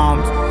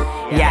calmed.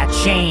 Yeah, I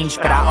changed,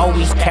 but I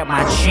always kept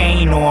my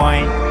chain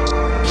on.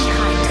 He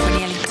hiked for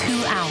nearly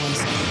 2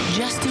 hours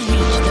just to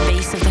reach the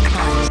base of the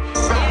climb.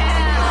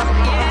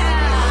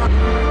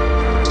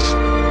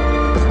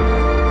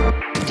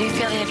 Do you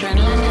feel the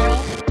adrenaline at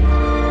all?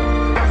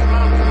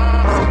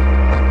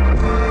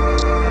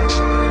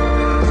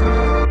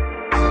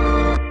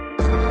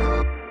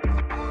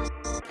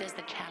 Does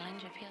the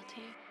challenge appeal to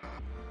you?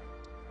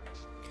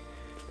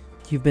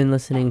 You've been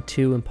listening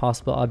to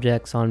Impossible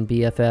Objects on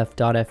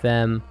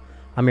BFF.FM.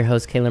 I'm your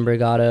host, Kalen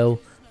Brigado.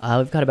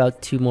 We've got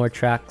about 2 more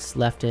tracks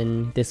left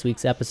in this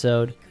week's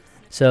episode.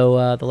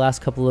 So the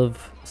last couple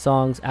of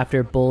songs,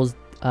 after Bulls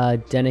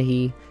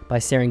Dennehy by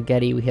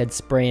Serengeti, we had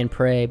Spray and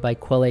Pray by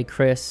Quelle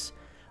Chris,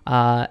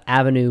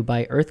 Avenue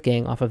by Earth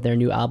Gang off of their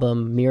new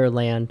album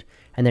Mirrorland,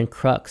 and then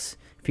Crux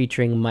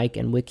featuring Mike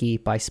and Wiki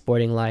by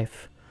Sporting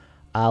Life.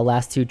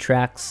 Last 2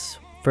 tracks,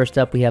 first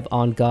up we have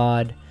On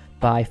God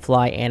by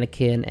Fly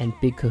Anakin and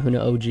Big Kahuna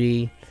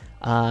OG,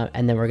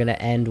 and then we're going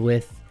to end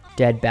with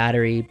Dead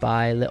Battery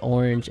by Lil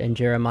Orange and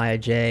Jeremiah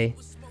J.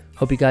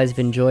 Hope you guys have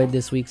enjoyed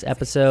this week's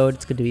episode.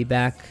 It's good to be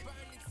back.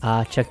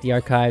 Check the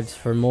archives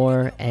for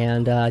more,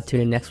 and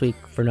tune in next week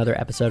for another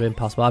episode of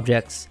Impossible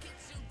Objects.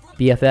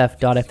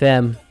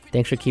 BFF.FM.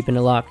 Thanks for keeping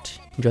it locked.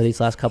 Enjoy these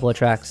last couple of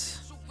tracks.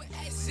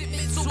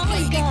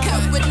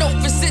 With no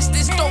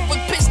resistance, throwing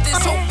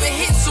pistons, hoping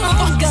hits so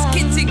fuckers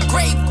kids in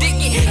grave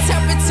digging,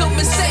 tearing to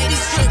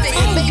Mercedes driven,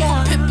 made for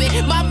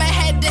pimping. Mama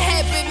had to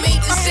have it, made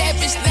the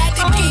savage. Now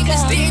the game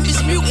is dangerous,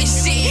 mutant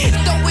shit.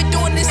 Throw it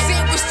on the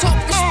sandwich, talk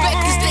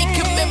respect, cause they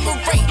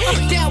commemorate.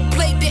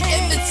 Downplay to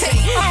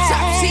imitate.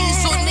 Top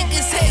T's on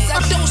niggas' heads, I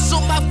don't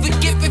show my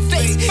forgiving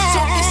face.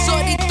 Talking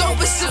shorty,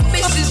 throwing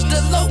submissions, the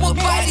lower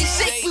body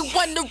shake. We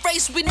won the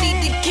race, we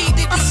need the key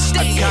to the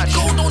state.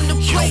 Gold on the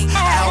plate.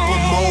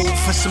 Album mode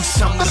for some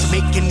summers,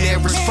 making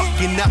errors,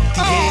 fucking up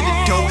the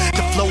antidote.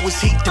 The flow is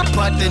heat to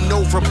butter,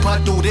 no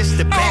rebuttal. This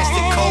the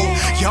bastard code.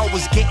 Y'all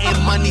was getting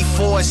money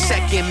for a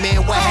second,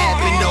 man. What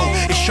happened? No,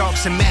 it's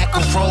sharks and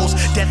mackerels.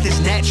 Death is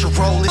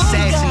natural, it's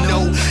sad to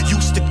know.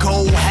 Used to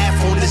go half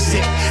on the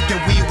zip,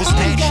 then we was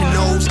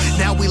nationals.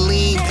 Now we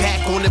lean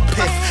back on the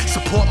piff.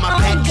 Support my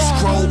pack to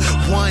scroll.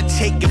 One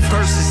taking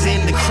verses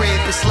in the crib,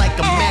 it's like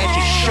a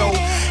magic show.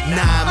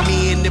 Nah,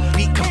 me and the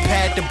beat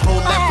compatible.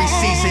 Every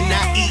season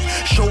I eat,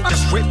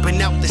 shoulders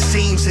ripping out the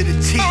seams of the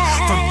teeth.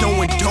 From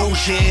throwing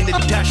Doja in the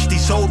Dutch,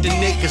 these older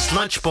niggas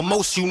lunch, but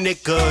most you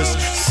niggas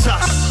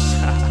sus.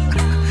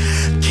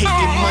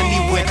 Kicking money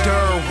with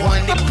her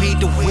one, it be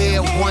the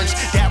weird ones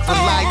that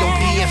rely on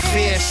being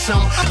fair.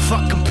 Some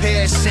fuck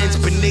comparisons,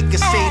 but niggas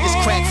say this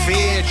crack for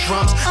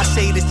eardrums. I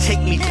say to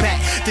take me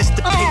back, this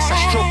the pace I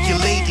stroke your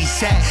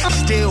ladies at.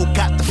 Still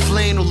got the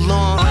flannel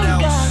on. What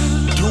else?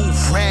 Do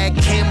rag,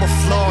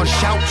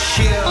 camouflage, out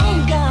chill.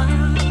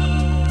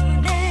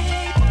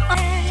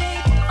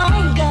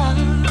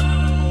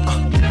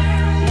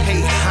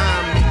 Pay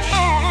homage.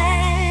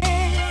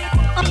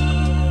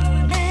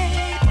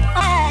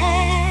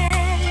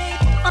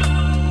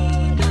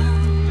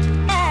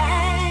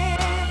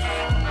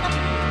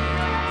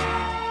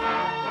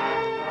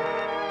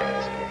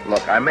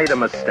 Look, I made a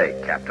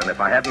mistake, Captain. If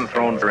I hadn't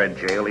thrown her in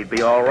jail, he'd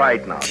be all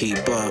right now.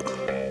 Keep up.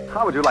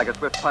 How would you like a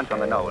swift punch on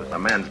the nose? The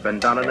man's been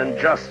done an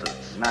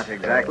injustice. Not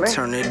exactly.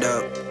 Turn it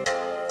up.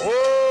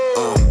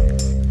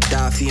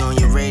 Daffy on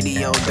your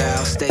radio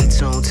dial. Stay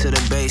tuned to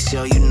the bass,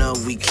 yo. You know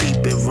we keep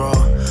it raw.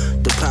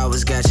 The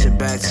powers got your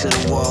back to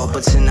the wall,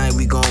 but tonight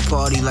we gon'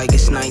 party like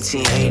it's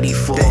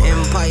 1984. The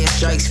Empire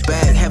Strikes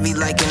Back, heavy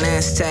like an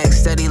Aztec,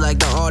 steady like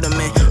the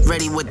Ottoman,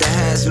 ready with the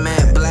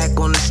hazmat, black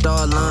on the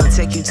star line,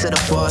 take you to the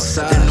far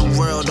side. The new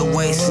world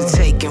awaits and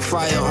taking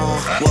fire on.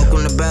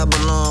 Welcome to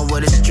Babylon, where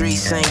the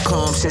streets ain't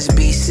calm since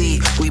BC.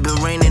 We been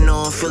raining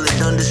on, feel a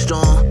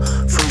thunderstorm.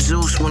 From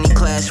Zeus when he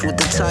clashed with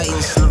the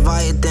Titans,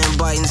 Leviathan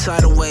biting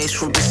tidal waves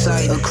from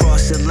Poseidon.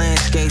 Across the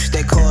landscapes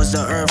that cause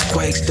the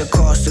earthquakes, the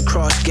cost to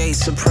cross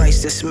gates, a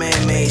price that's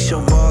man-made.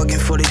 Show bargain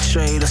for the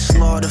trade, a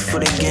slaughter for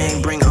the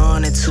game. Bring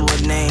honor to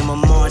a name, a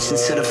march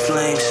into the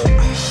flames.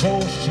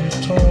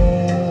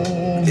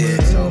 Yeah.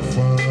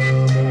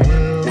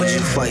 Would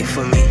you fight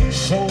for me?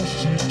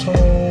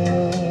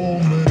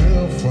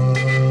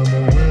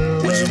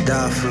 Would you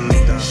die for me?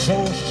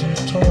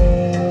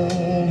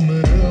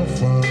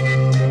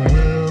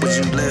 Would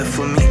you live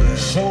for me?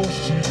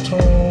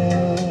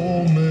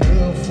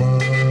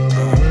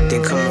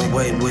 Then come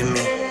away with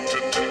me.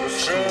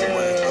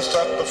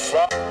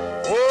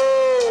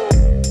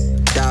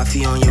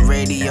 Daffy on your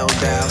radio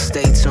dial. Stay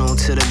stay tuned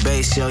to the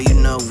bass, yo, you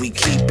know we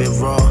keep it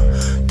raw.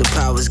 The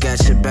powers got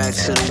your back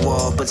to the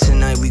wall, but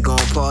tonight we gon'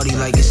 party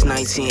like it's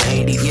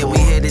 1984. Yeah, we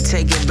here to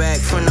take it back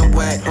from the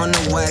whack, on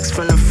the wax,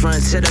 from the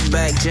front to the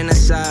back.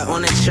 Genocide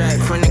on the track,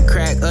 from the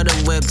crack of the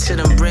whip to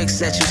them bricks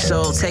that you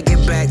sold. Take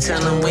it back,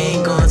 tell them we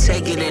ain't gon'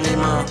 take it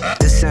anymore.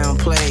 The sound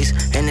plays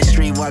in the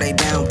street while they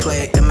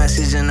downplay. The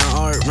message in the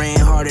art rain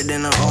harder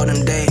than an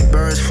autumn day.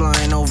 Birds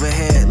flying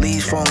overhead,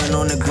 leaves falling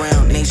on the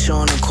ground. Nature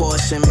on the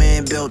course and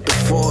man built the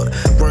fort.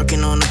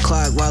 Working on the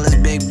clock while his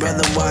big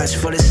brother watch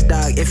for the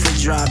stock. If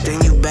it drop,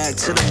 then you back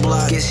to the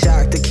block. Get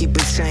shocked to keep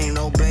it tame.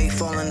 Obey,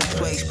 fall into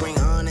place. Bring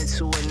honor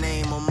to a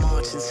name. I'm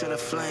marching to the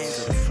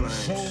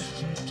flames.